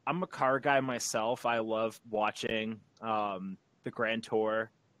I'm a car guy myself. I love watching the Grand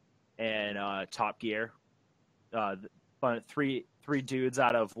Tour and Top Gear. Three dudes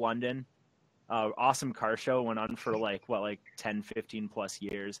out of London. Awesome car show, went on for like 10, 15 plus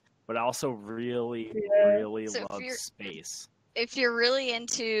years. But I also really love space. If you're really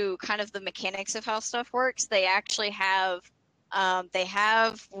into kind of the mechanics of how stuff works, they actually have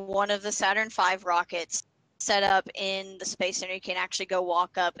one of the Saturn V rockets set up in the Space Center. You can actually go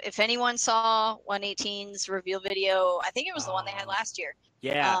walk up. If anyone saw 118's reveal video, I think it was the one they had last year.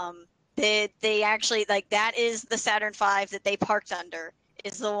 Yeah. They actually, like, that is the Saturn V that they parked under,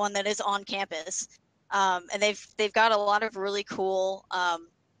 is the one that is on campus. And they've got a lot of really cool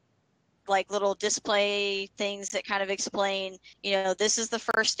like little display things that kind of explain, this is the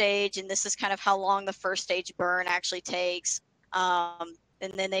first stage and this is kind of how long the first stage burn actually takes. And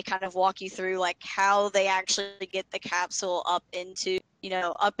then they kind of walk you through like how they actually get the capsule up into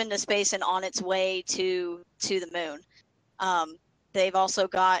space and on its way to the moon. They've also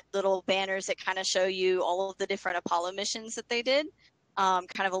got little banners that kind of show you all of the different Apollo missions that they did.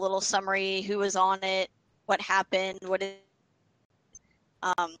 Kind of a little summary, who was on it, what happened,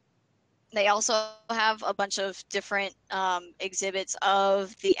 they also have a bunch of different exhibits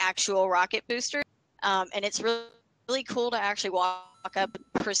of the actual rocket booster. And it's really cool to actually walk up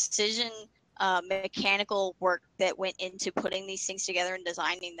precision mechanical work that went into putting these things together and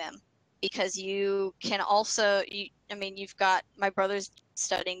designing them. Because you can also, you've got, my brother's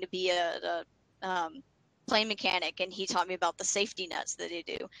studying to be a plane mechanic, and he taught me about the safety nuts that they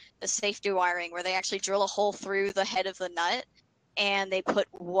do, the safety wiring, where they actually drill a hole through the head of the nut, and they put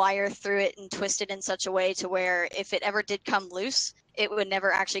wire through it and twist it in such a way to where if it ever did come loose, it would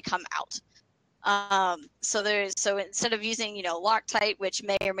never actually come out. So instead of using, Loctite, which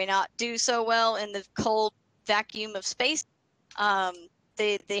may or may not do so well in the cold vacuum of space,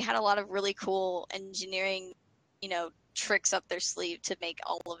 they had a lot of really cool engineering, tricks up their sleeve to make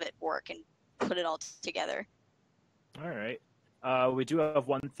all of it work and put it all together. All right. We do have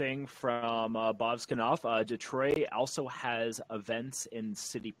one thing from Bob Skinoff. Detroit also has events in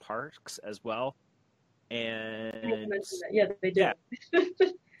city parks as well. And yeah, they do. Yeah.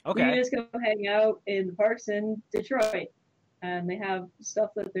 Okay. You can just go hang out in the parks in Detroit, and they have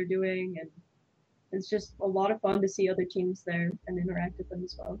stuff that they're doing, and it's just a lot of fun to see other teams there and interact with them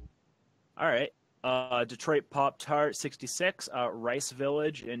as well. All right. Detroit Pop-Tart 66, Rice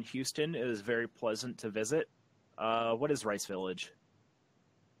Village in Houston is very pleasant to visit. What is Rice Village?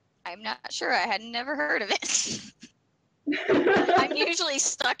 I'm not sure. I had never heard of it. I'm usually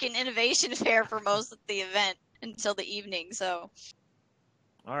stuck in Innovation Fair for most of the event until the evening, so.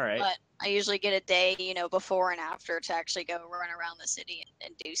 All right. But I usually get a day, before and after to actually go run around the city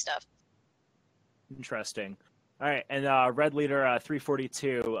and do stuff. Interesting. All right, and Red Leader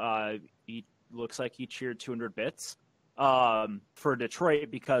 342, he looks like he cheered 200 bits for Detroit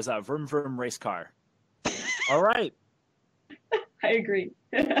because Vroom Vroom race car. All right. I agree.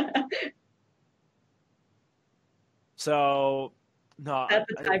 So, no, That's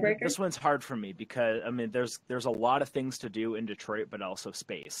a tiebreaker? This one's hard for me because there's a lot of things to do in Detroit, but also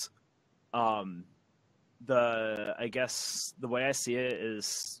space. I guess the way I see it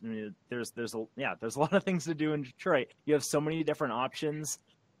is, there's a lot of things to do in Detroit. You have so many different options,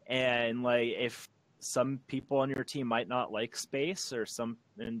 and like if some people on your team might not like space, or some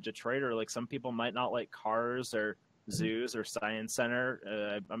in Detroit, or like some people might not like cars or zoos or science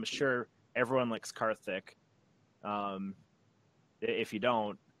center. I'm sure everyone likes Karthik. If you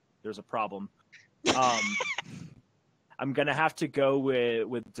don't, there's a problem. I'm going to have to go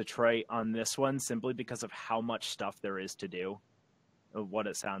with Detroit on this one simply because of how much stuff there is to do, of what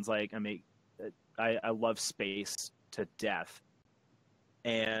it sounds like. I love space to death.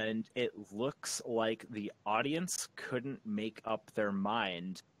 And it looks like the audience couldn't make up their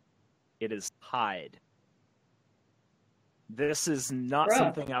mind. It is tied. This is not Bruh.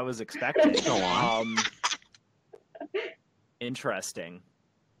 something I was expecting. Go on. Interesting.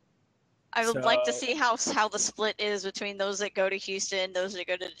 I would like to So- see how the split is between those that go to Houston, those that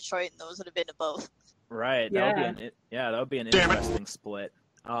go to Detroit, and those that have been to both. Right. Yeah. That would be an interesting split.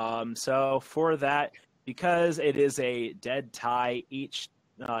 So for that, because it is a dead tie, each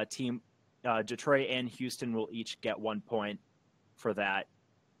team, Detroit and Houston, will each get 1 point for that.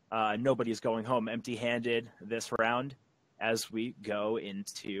 Nobody's going home empty-handed this round as we go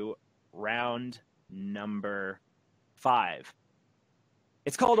into round number 5.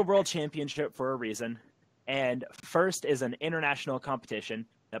 It's called a World Championship for a reason, and first is an international competition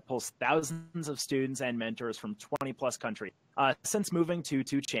that pulls thousands of students and mentors from 20-plus countries. Since moving to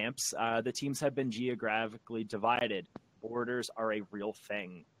 2 champs, the teams have been geographically divided. Borders are a real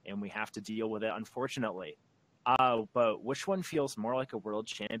thing, and we have to deal with it, unfortunately. But which one feels more like a World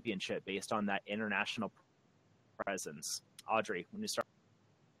Championship based on that international presence? Audrey, when you start.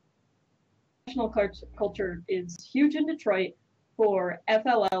 National culture is huge in Detroit for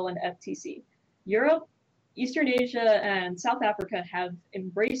FLL and FTC. Europe, Eastern Asia, and South Africa have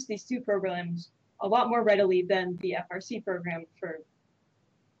embraced these 2 programs a lot more readily than the FRC program for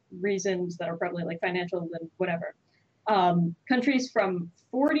reasons that are probably like financial and whatever. Countries from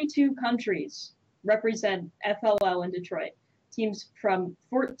 42 countries represent FLL in Detroit. Teams from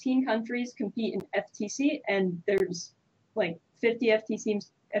 14 countries compete in FTC, and there's like 50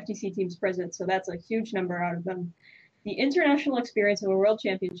 FTC teams present, so that's a huge number out of them. The international experience of a world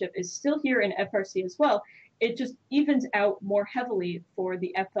championship is still here in FRC as well. It just evens out more heavily for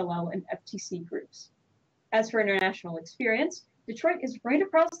the FLL and FTC groups. As for international experience, Detroit is right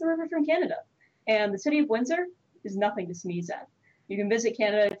across the river from Canada, and the city of Windsor is nothing to sneeze at. You can visit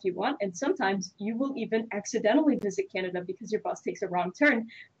Canada if you want, and sometimes you will even accidentally visit Canada because your bus takes a wrong turn,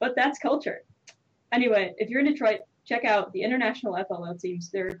 but that's culture. Anyway, if you're in Detroit, check out the international FLL teams.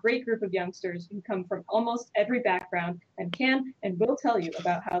 They're a great group of youngsters who come from almost every background and can and will tell you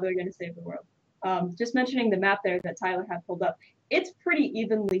about how they're going to save the world. Just mentioning the map there that Tyler had pulled up, it's pretty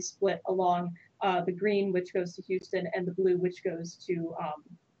evenly split along the green, which goes to Houston, and the blue, which goes to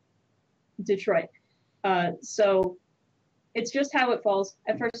Detroit. So it's just how it falls.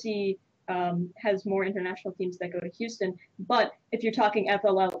 FRC has more international teams that go to Houston, but if you're talking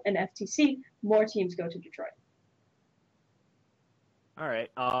FLL and FTC, more teams go to Detroit. All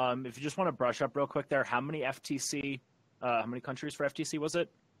right. If you just want to brush up real quick there, how many countries for FTC was it?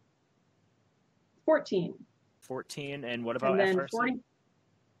 14. 14. And what about And then FRC? 40,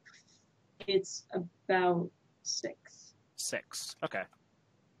 it's about 6. 6. Okay.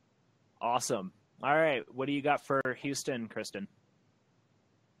 Awesome. All right. What do you got for Houston, Kristen?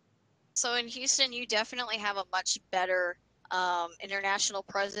 So in Houston, you definitely have a much better international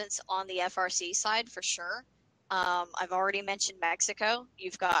presence on the FRC side for sure. I've already mentioned Mexico.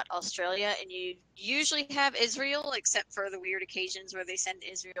 You've got Australia, and you usually have Israel, except for the weird occasions where they send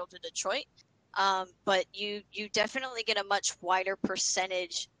Israel to Detroit. But you definitely get a much wider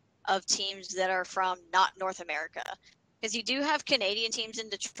percentage of teams that are from not North America, because you do have Canadian teams in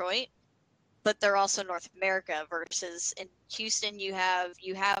Detroit, but they're also North America. Versus in Houston, you have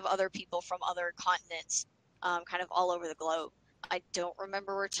other people from other continents, kind of all over the globe. I don't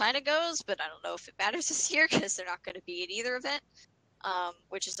remember where China goes, but I don't know if it matters this year because they're not going to be at either event,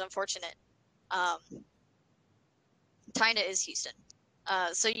 which is unfortunate. China is Houston.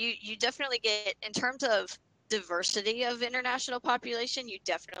 So you definitely get, in terms of diversity of international population, you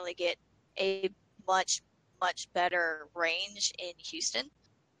definitely get a much, much better range in Houston.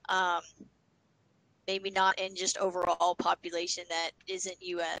 Maybe not in just overall population that isn't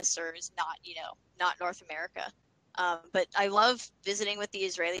U.S. or is not North America. But I love visiting with the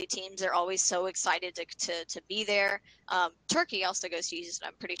Israeli teams. They're always so excited to be there. Turkey also goes to Houston,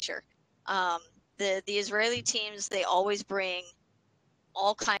 I'm pretty sure. The Israeli teams, they always bring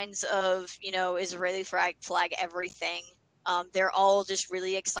all kinds of, Israeli flag everything. They're all just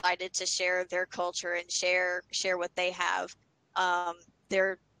really excited to share their culture and share what they have.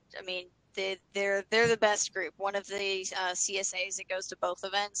 They're the best group. One of the CSAs that goes to both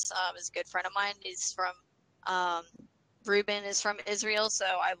events is a good friend of mine. He's from Ruben is from Israel, so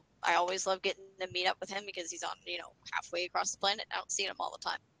I always love getting to meet up with him because he's on halfway across the planet. I don't see him all the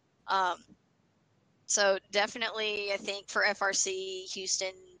time. So definitely, I think for FRC,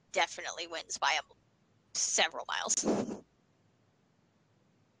 Houston definitely wins by several miles.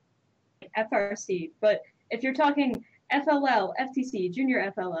 FRC, but if you're talking FLL, FTC,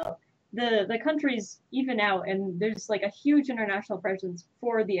 Junior FLL, the countries even out, and there's like a huge international presence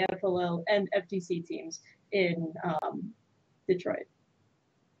for the FLL and FTC teams in Detroit.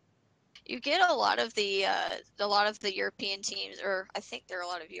 You get a lot of the European teams, or I think there are a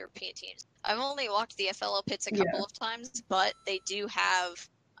lot of European teams. I've only walked the FLL pits a couple of times, but they do have,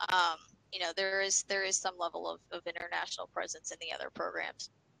 there is some level of international presence in the other programs.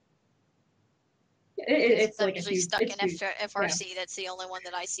 It's like usually stuck in FRC. Yeah. That's the only one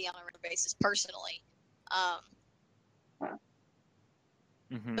that I see on a regular basis personally.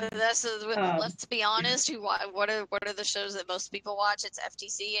 But let's be honest. What are the shows that most people watch? It's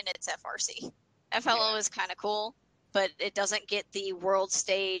FTC and it's FRC. FLO is kind of cool, but it doesn't get the world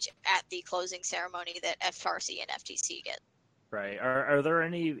stage at the closing ceremony that FRC and FTC get. Right. Are there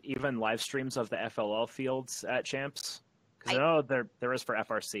any even live streams of the FLL fields at Champs? Because I know there is for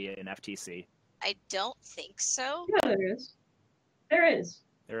FRC and FTC. I don't think so. Yeah, there is. There is.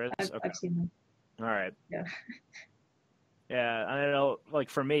 There is? Okay. I've seen them. All right. Yeah. Yeah, I don't know. Like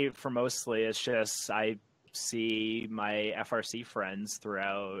for me, for mostly, it's just I see my FRC friends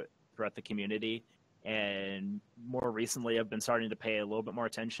throughout the community, and more recently, I've been starting to pay a little bit more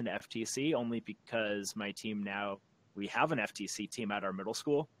attention to FTC, only because my team now, we have an FTC team at our middle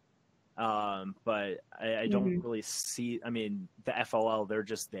school, but I don't really see. I mean, the FLL, they're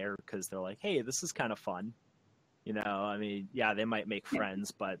just there because they're like, hey, this is kind of fun, you know. I mean, yeah, they might make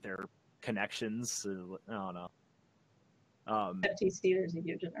friends, but their connections, I don't know. FTC, there's a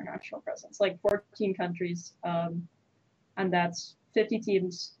huge international presence, like 14 countries, and that's 50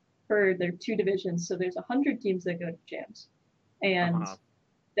 teams for their 2 divisions. So there's 100 teams that go to Champs, and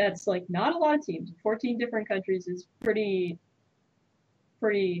that's like not a lot of teams. 14 different countries is pretty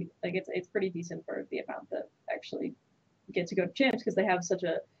like it's pretty decent for the amount that actually get to go to Champs, because they have such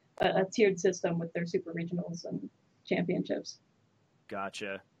a tiered system with their super regionals and championships.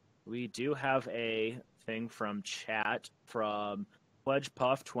 Gotcha. We do have a thing from chat from Pledge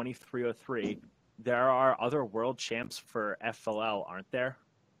Puff 2303. There are other world champs for FLL, aren't there?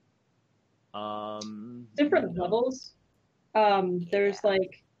 Different levels. There's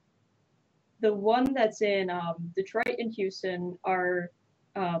like the one that's in Detroit and Houston are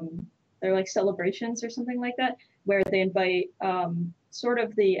they're like celebrations or something like that, where they invite sort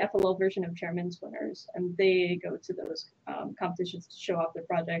of the FLL version of chairman's winners, and they go to those competitions to show off their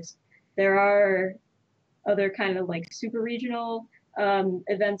projects. There are other kind of like super regional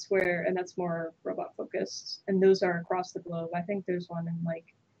events and that's more robot focused, and those are across the globe. I think there's one in like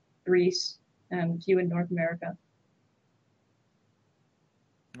Greece and a few in North America.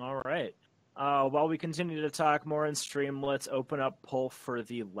 All right. While we continue to talk more in stream, let's open up poll for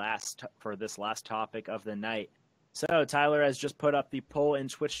this last topic of the night. So Tyler has just put up the poll in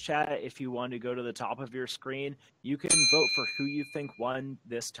Twitch chat. If you want to go to the top of your screen, you can vote for who you think won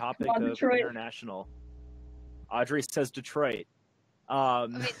this topic of Detroit. international. Audrey says Detroit.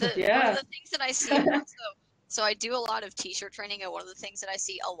 One of the things that I see so I do a lot of t-shirt training, and one of the things that I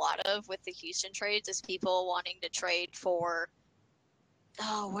see a lot of with the Houston trades is people wanting to trade for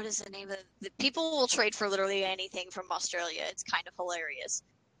what is the name of the people will trade for literally anything from Australia. It's kind of hilarious.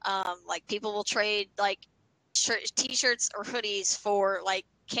 Like people will trade like t-shirts or hoodies for like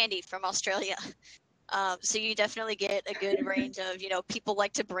candy from Australia. So you definitely get a good range of, people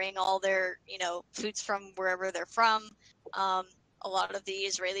like to bring all their, foods from wherever they're from. A lot of the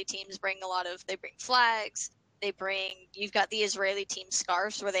Israeli teams bring flags. You've got the Israeli team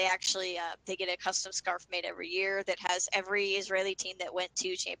scarves where they actually, they get a custom scarf made every year that has every Israeli team that went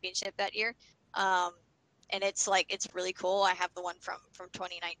to championship that year. And it's really cool. I have the one from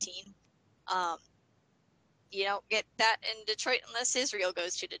 2019. You don't get that in Detroit unless Israel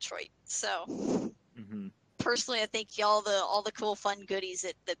goes to Detroit. So personally, I think all the cool fun goodies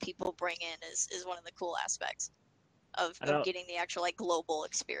that people bring in is one of the cool aspects of getting the actual like global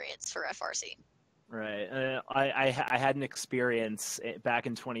experience for FRC. Right. I had an experience back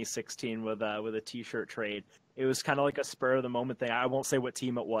in 2016 with a t-shirt trade. It was kind of like a spur of the moment thing. I won't say what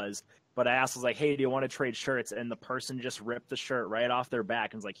team it was, but I asked, like, hey, do you want to trade shirts? And the person just ripped the shirt right off their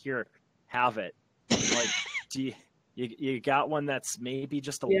back and was like, here, have it. Like, do you got one that's maybe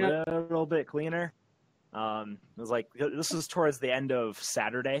just a little bit cleaner? It was like, this was towards the end of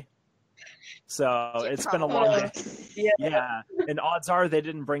Saturday. So it's been a long day. Yeah. And odds are they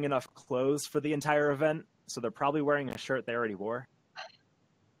didn't bring enough clothes for the entire event, so they're probably wearing a shirt they already wore.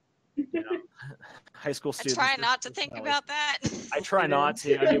 High school students. I try not to think about that. I try not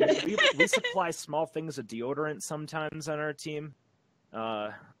to. I mean, we supply small things of deodorant sometimes on our team.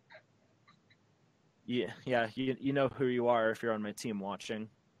 Yeah, you know who you are if you're on my team watching.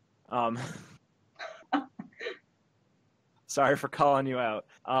 Sorry for calling you out.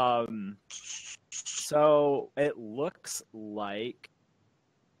 So it looks like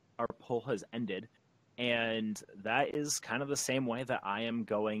our poll has ended. And that is kind of the same way that I am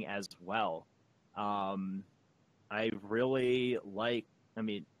going as well. I really like, I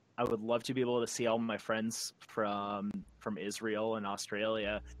mean, I would love to be able to see all my friends from Israel and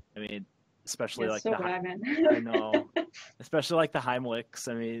Australia. I mean, especially Yeah, like so the would I, man. I know, especially like the Heimlichs.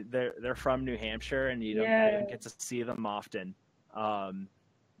 I mean, they're from New Hampshire, and you don't get to see them often.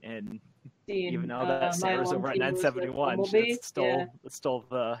 And even though that my Sarah's alum over at team was with 971, Bumblebee. it's still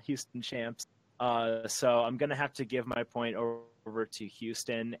the Houston champs. So I'm gonna have to give my point over to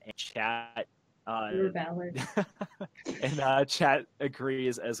Houston and chat. We were Ballard. And chat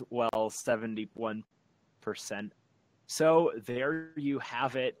agrees as well, 71%. So there you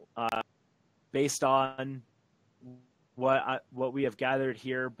have it. Based on what we have gathered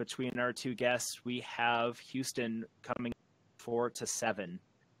here between our two guests, we have Houston coming 4-7.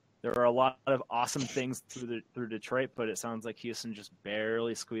 There are a lot of awesome things through Detroit, but it sounds like Houston just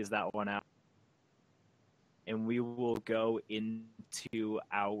barely squeezed that one out. And we will go into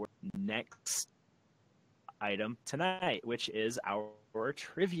our next item tonight, which is our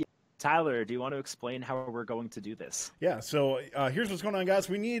trivia. Tyler, do you want to explain how we're going to do this? Yeah, so here's what's going on, guys.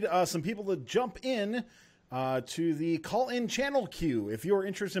 We need some people to jump in to the call-in channel queue. If you're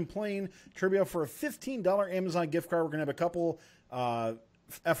interested in playing trivia for a $15 Amazon gift card, we're going to have a couple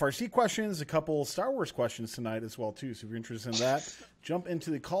FRC questions, a couple Star Wars questions tonight as well, too. So if you're interested in that, jump into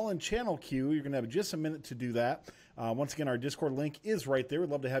the call-in channel queue. You're going to have just a minute to do that. Once again, our Discord link is right there.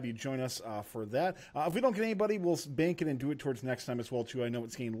 We'd love to have you join us for that. If we don't get anybody, we'll bank it and do it towards next time as well, too. I know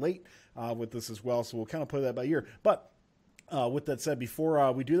it's getting late with this as well, so we'll kind of play that by ear. But with that said,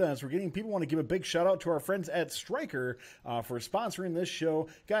 before we do that, as we're getting people, want to give a big shout out to our friends at Stryker for sponsoring this show.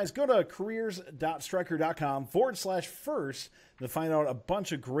 Guys, go to careers.stryker.com/first to find out a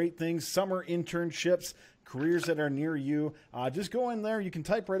bunch of great things, summer internships, careers that are near you. Just go in there. You can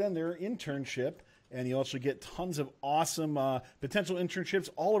type right in there, internship. And you'll actually get tons of awesome potential internships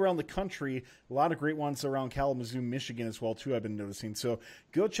all around the country. A lot of great ones around Kalamazoo, Michigan as well, too, I've been noticing. So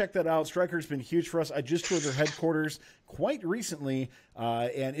go check that out. Stryker's been huge for us. I just toured their headquarters quite recently,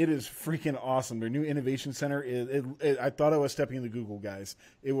 and it is freaking awesome. Their new innovation center, I thought I was stepping into Google, guys.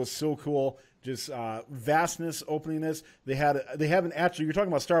 It was so cool. Just vastness, openingness. They haven't actually, you're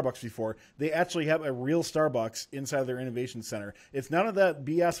talking about Starbucks before. They actually have a real Starbucks inside their innovation center. It's none of that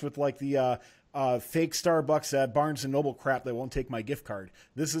BS with like the fake Starbucks at Barnes & Noble crap that won't take my gift card.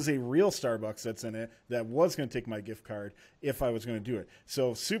 This is a real Starbucks that's in it that was going to take my gift card if I was going to do it.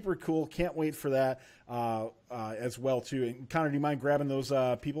 So super cool. Can't wait for that as well, too. And Connor, do you mind grabbing those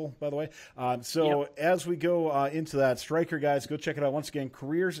people, by the way? As we go into that, Stryker, guys, go check it out. Once again,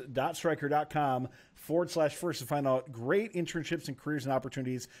 careers.stryker.com/first to find out great internships and careers and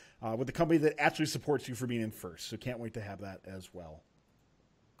opportunities with the company that actually supports you for being in first. So can't wait to have that as well.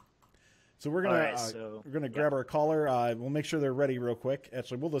 So we're gonna grab our caller. We'll make sure they're ready real quick.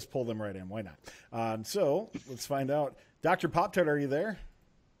 Actually, we'll just pull them right in. Why not? So let's find out. Dr. Pop-Tart, are you there?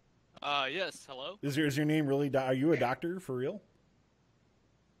 Yes. Hello. Is your name really? Are you a doctor for real?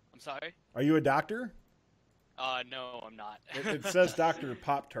 I'm sorry. Are you a doctor? No, I'm not. It says Dr.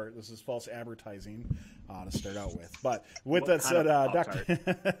 Pop-Tart. This is false advertising to start out with. But with that said,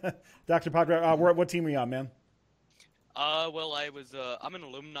 Dr. Pop-Tart, what team are you on, man? Well, I'm an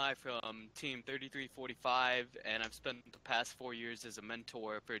alumni from Team 3345, and I've spent the past 4 years as a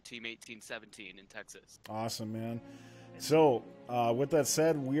mentor for Team 1817 in Texas. Awesome, man. So, with that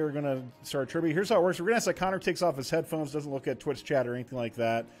said, we are going to start trivia. Here's how it works. We're going to ask that Connor takes off his headphones, doesn't look at Twitch chat or anything like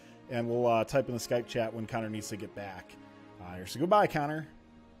that, and we'll type in the Skype chat when Connor needs to get back. So goodbye, Connor.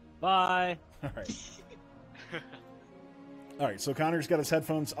 Bye. All right. All right, so Connor's got his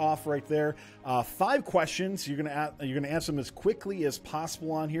headphones off right there. 5 questions. You're gonna answer them as quickly as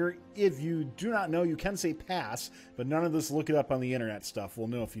possible on here. If you do not know, you can say pass, but none of this look it up on the internet stuff. We'll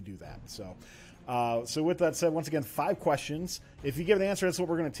know if you do that. So with that said, once again, 5 questions. If you give an answer, that's what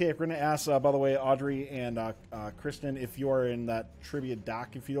we're going to take. We're going to ask, by the way, Audrey and Kristen, if you are in that trivia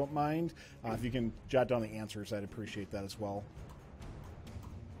doc, if you don't mind, if you can jot down the answers, I'd appreciate that as well.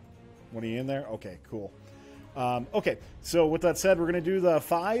 What are you in there? Okay, cool. Okay, so with that said, we're going to do the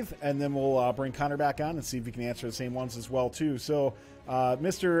 5, and then we'll bring Connor back on and see if he can answer the same ones as well, too. So,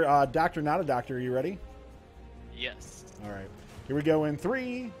 Mr. Doctor Not a Doctor, are you ready? Yes. All right. Here we go in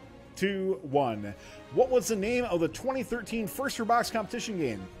 3, 2, 1. What was the name of the 2013 First for Box competition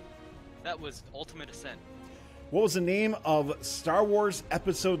game? That was Ultimate Ascent. What was the name of Star Wars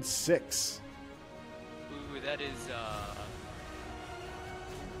Episode 6? Ooh, that is,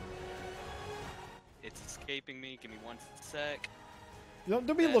 it's escaping me. Give me one sec.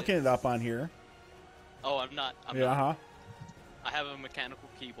 Don't be looking it up on here. Oh, I'm not. Yeah, I have a mechanical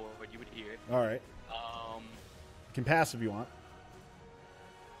keyboard. You would hear. All right. You can pass if you want.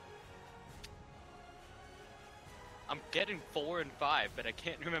 I'm getting 4 and 5, but I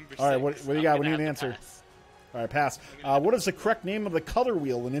can't remember. All right, 6. what do you got? I'm What do you gonna need to have answer? pass. All right, pass. What is the correct name of the color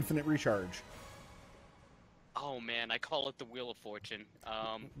wheel in Infinite Recharge? Oh man, I call it the Wheel of Fortune.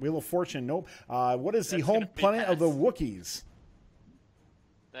 Wheel of Fortune, nope. What is the That's home gonna be planet of the pass. Wookiees?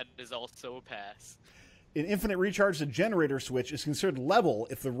 That is also a pass. In Infinite Recharge, the generator switch is considered level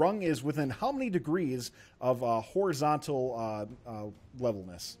if the rung is within how many degrees of horizontal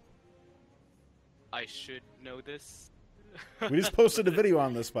levelness? I should know this. We just posted a video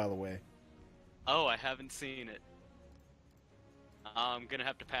on this, by the way. Oh, I haven't seen it. I'm gonna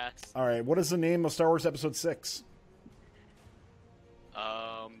have to pass. All right, what is the name of Star Wars Episode 6?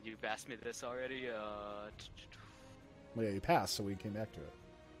 You've asked me this already. Well, yeah, you passed, so we came back to it.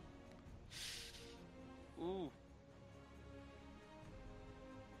 Ooh.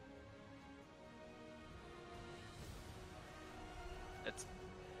 That's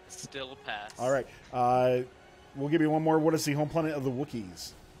still a pass. All right, we'll give you one more. What is the home planet of the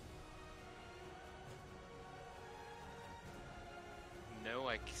Wookiees? No,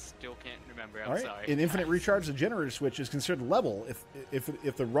 I still can't remember. I'm All right. sorry. In Infinite Pass. Recharge, the generator switch is considered level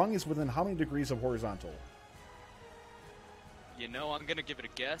if the rung is within how many degrees of horizontal? You know, I'm gonna give it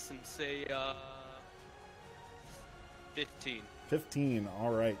a guess and say 15. 15.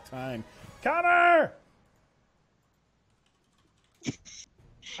 All right, time. Connor!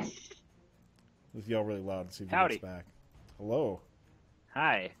 Let's yell really loud and see if he Howdy. gets back. Hello.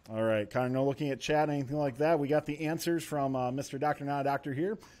 Hi. All right, Connor, no looking at chat, anything like that. We got the answers from Mr. Dr. Not a Doctor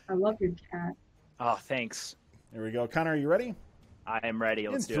here. I love your cat. Oh, thanks. There we go. Connor, are you ready? I am ready.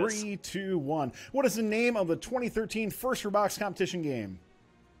 Let's In do this. 3, 2, 1. What is the name of the 2013 First Robotics competition game?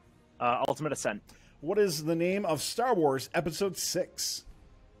 Ultimate Ascent. What is the name of Star Wars Episode 6?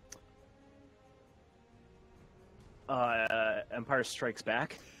 Empire Strikes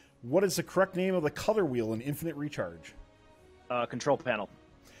Back. What is the correct name of the color wheel in Infinite Recharge? Control Panel.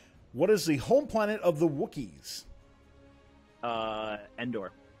 What is the home planet of the Wookiees?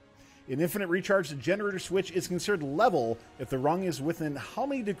 Endor. In Infinite Recharge, the generator switch is considered level if the rung is within how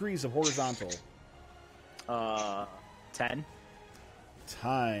many degrees of horizontal? 10.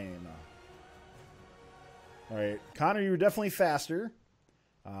 Time. All right. Connor, you were definitely faster,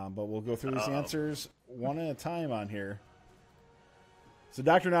 but we'll go through these answers one at a time on here. So,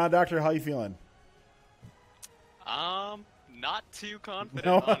 Dr. Not Doctor, how you feeling? Not too confident.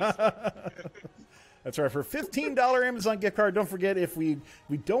 No. Honestly. That's right. For a $15 Amazon gift card, don't forget, if we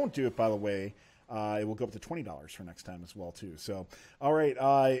don't do it, by the way, it will go up to $20 for next time as well, too. So, all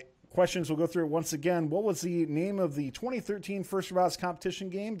right. Questions, we'll go through it once again. What was the name of the 2013 First Robotics competition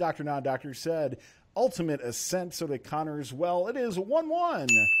game? Dr. Not Doctor said Ultimate Ascent, so did Connor as well. It is 1-1.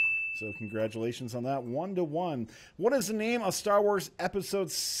 So congratulations on that, 1-1. What is the name of Star Wars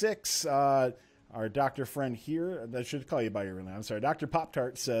Episode 6? Our doctor friend here, I should call you by your real name. I'm sorry. Dr.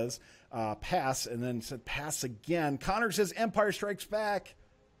 Pop-Tart says pass, and then said pass again. Connor says Empire Strikes Back.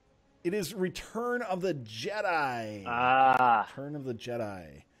 It is Return of the Jedi. Return of the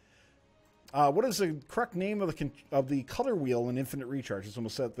Jedi. What is the correct name of the color wheel in Infinite Recharge? It's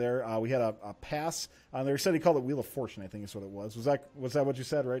almost set there. We had a pass. They said he called it Wheel of Fortune, I think is what it was. Was that what you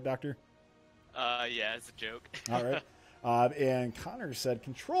said, right, Doctor? Yeah, it's a joke. All right. And Connor said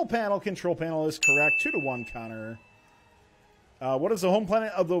Control Panel. Control Panel is correct. 2-1, Connor. What is the home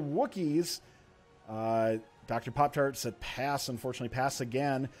planet of the Wookiees? Dr. Pop-Tart said pass. Unfortunately, pass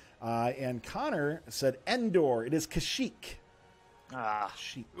again. And Connor said Endor. It is Kashyyyk.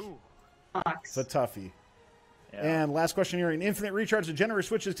 Kashyyyk. Ooh. It's a toughie. Yeah. And last question here. In Infinite Recharge, the generator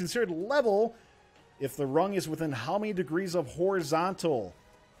switch is considered level if the rung is within how many degrees of horizontal?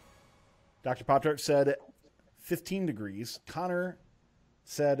 Dr. Pop-Tart said 15 degrees. Connor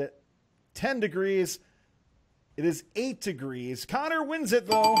said 10 degrees. It is 8 degrees. Connor wins it,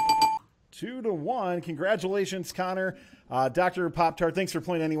 though. 2-1. Congratulations, Connor. Dr. Pop-Tart, thanks for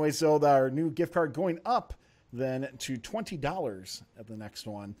playing anyway. So our new gift card going up then to $20 at the next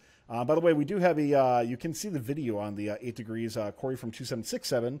one. By the way, we do have you can see the video on the 8 degrees. Corey from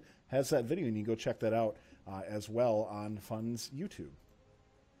 2767 has that video, and you can go check that out as well on Fun's YouTube.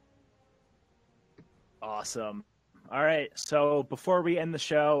 Awesome. All right. So before we end the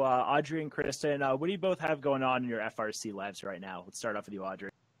show, Audrey and Kristen, what do you both have going on in your FRC lives right now? Let's start off with you,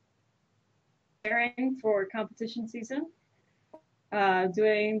 Audrey. Preparing for competition season,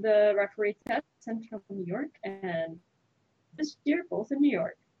 doing the referee test in New York, and this year both in New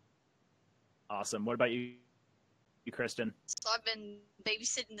York. Awesome. What about you, Kristen? So I've been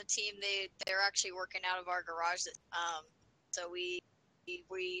babysitting the team. They're actually working out of our garage So we've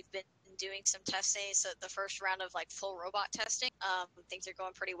been doing some testing. So the first round of like full robot testing, things are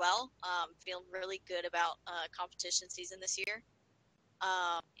going pretty well. Feeling really good about competition season this year.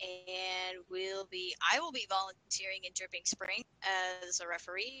 And I will be volunteering in Dripping Spring as a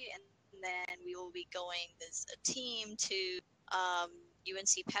referee, and then we will be going as a team to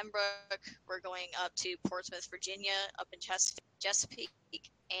UNC Pembroke. We're going up to Portsmouth, Virginia, up in Chesapeake,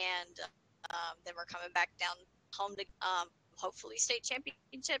 and then we're coming back down home to hopefully state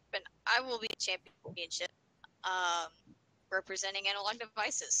championship, and I will be championship representing Analog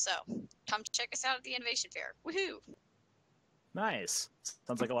Devices. So come check us out at the Innovation Fair. Woohoo! Nice.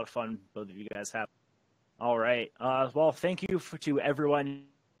 Sounds like a lot of fun both of you guys have. All right. Well, thank you to everyone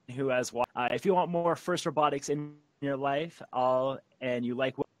who has watched. If you want more First Robotics in your life, and you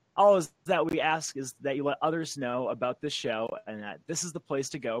like all that we ask is that you let others know about this show and that this is the place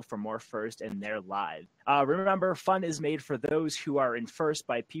to go for more First in their lives. Remember, fun is made for those who are in First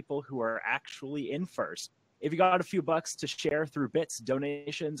by people who are actually in First. If you got a few bucks to share through bits,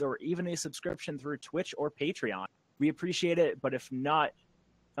 donations, or even a subscription through Twitch or Patreon, we appreciate it. But if not,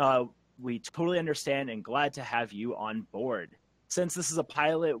 we totally understand and glad to have you on board. Since this is a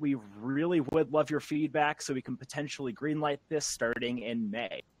pilot, we really would love your feedback so we can potentially greenlight this starting in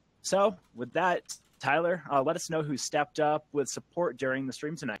May. So with that, Tyler, let us know who stepped up with support during the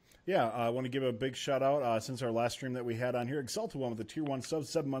stream tonight. Yeah, I want to give a big shout out since our last stream that we had on here. Exalted One with the Tier 1 sub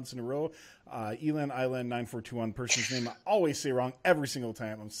 7 months in a row. Elan Island 9421, person's name I always say wrong every single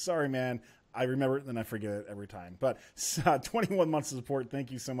time. I'm sorry, man. I remember it, then I forget it every time. But 21 months of support.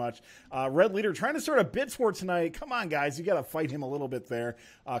 Thank you so much. Red Leader trying to start a bits war tonight. Come on, guys. You got to fight him a little bit there.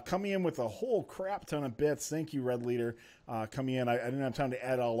 Coming in with a whole crap ton of bits. Thank you, Red Leader. Coming in. I didn't have time to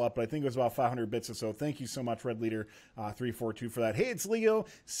add it all up, but I think it was about 500 bits or so. Thank you so much, Red Leader 342 for that. Hey, it's Leo.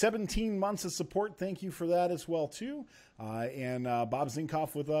 17 months of support. Thank you for that as well, too. And Bob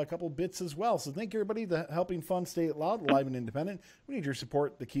Zinkoff with a couple bits as well. So thank you, everybody, for helping fun stay loud, live, and independent. We need your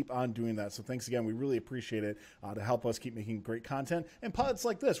support to keep on doing that. So thanks again. We really appreciate it to help us keep making great content. And pilots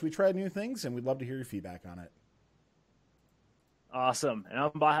like this, we try new things, and we'd love to hear your feedback on it. Awesome. And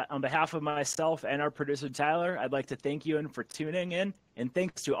on behalf of myself and our producer, Tyler, I'd like to thank you for tuning in. And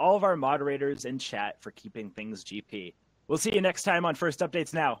thanks to all of our moderators in chat for keeping things GP. We'll see you next time on First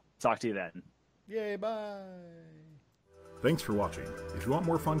Updates Now. Talk to you then. Yay, bye. Thanks for watching. If you want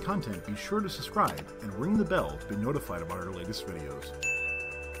more fun content, be sure to subscribe and ring the bell to be notified about our latest videos.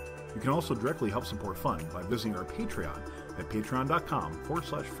 You can also directly help support Fun by visiting our Patreon at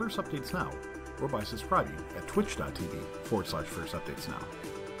patreon.com/firstupdatesnow or by subscribing at twitch.tv/firstupdatesnow.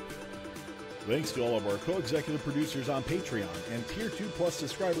 Thanks to all of our co-executive producers on Patreon and Tier 2 Plus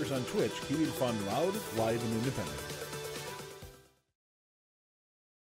subscribers on Twitch, keeping Fun loud, live, and independent.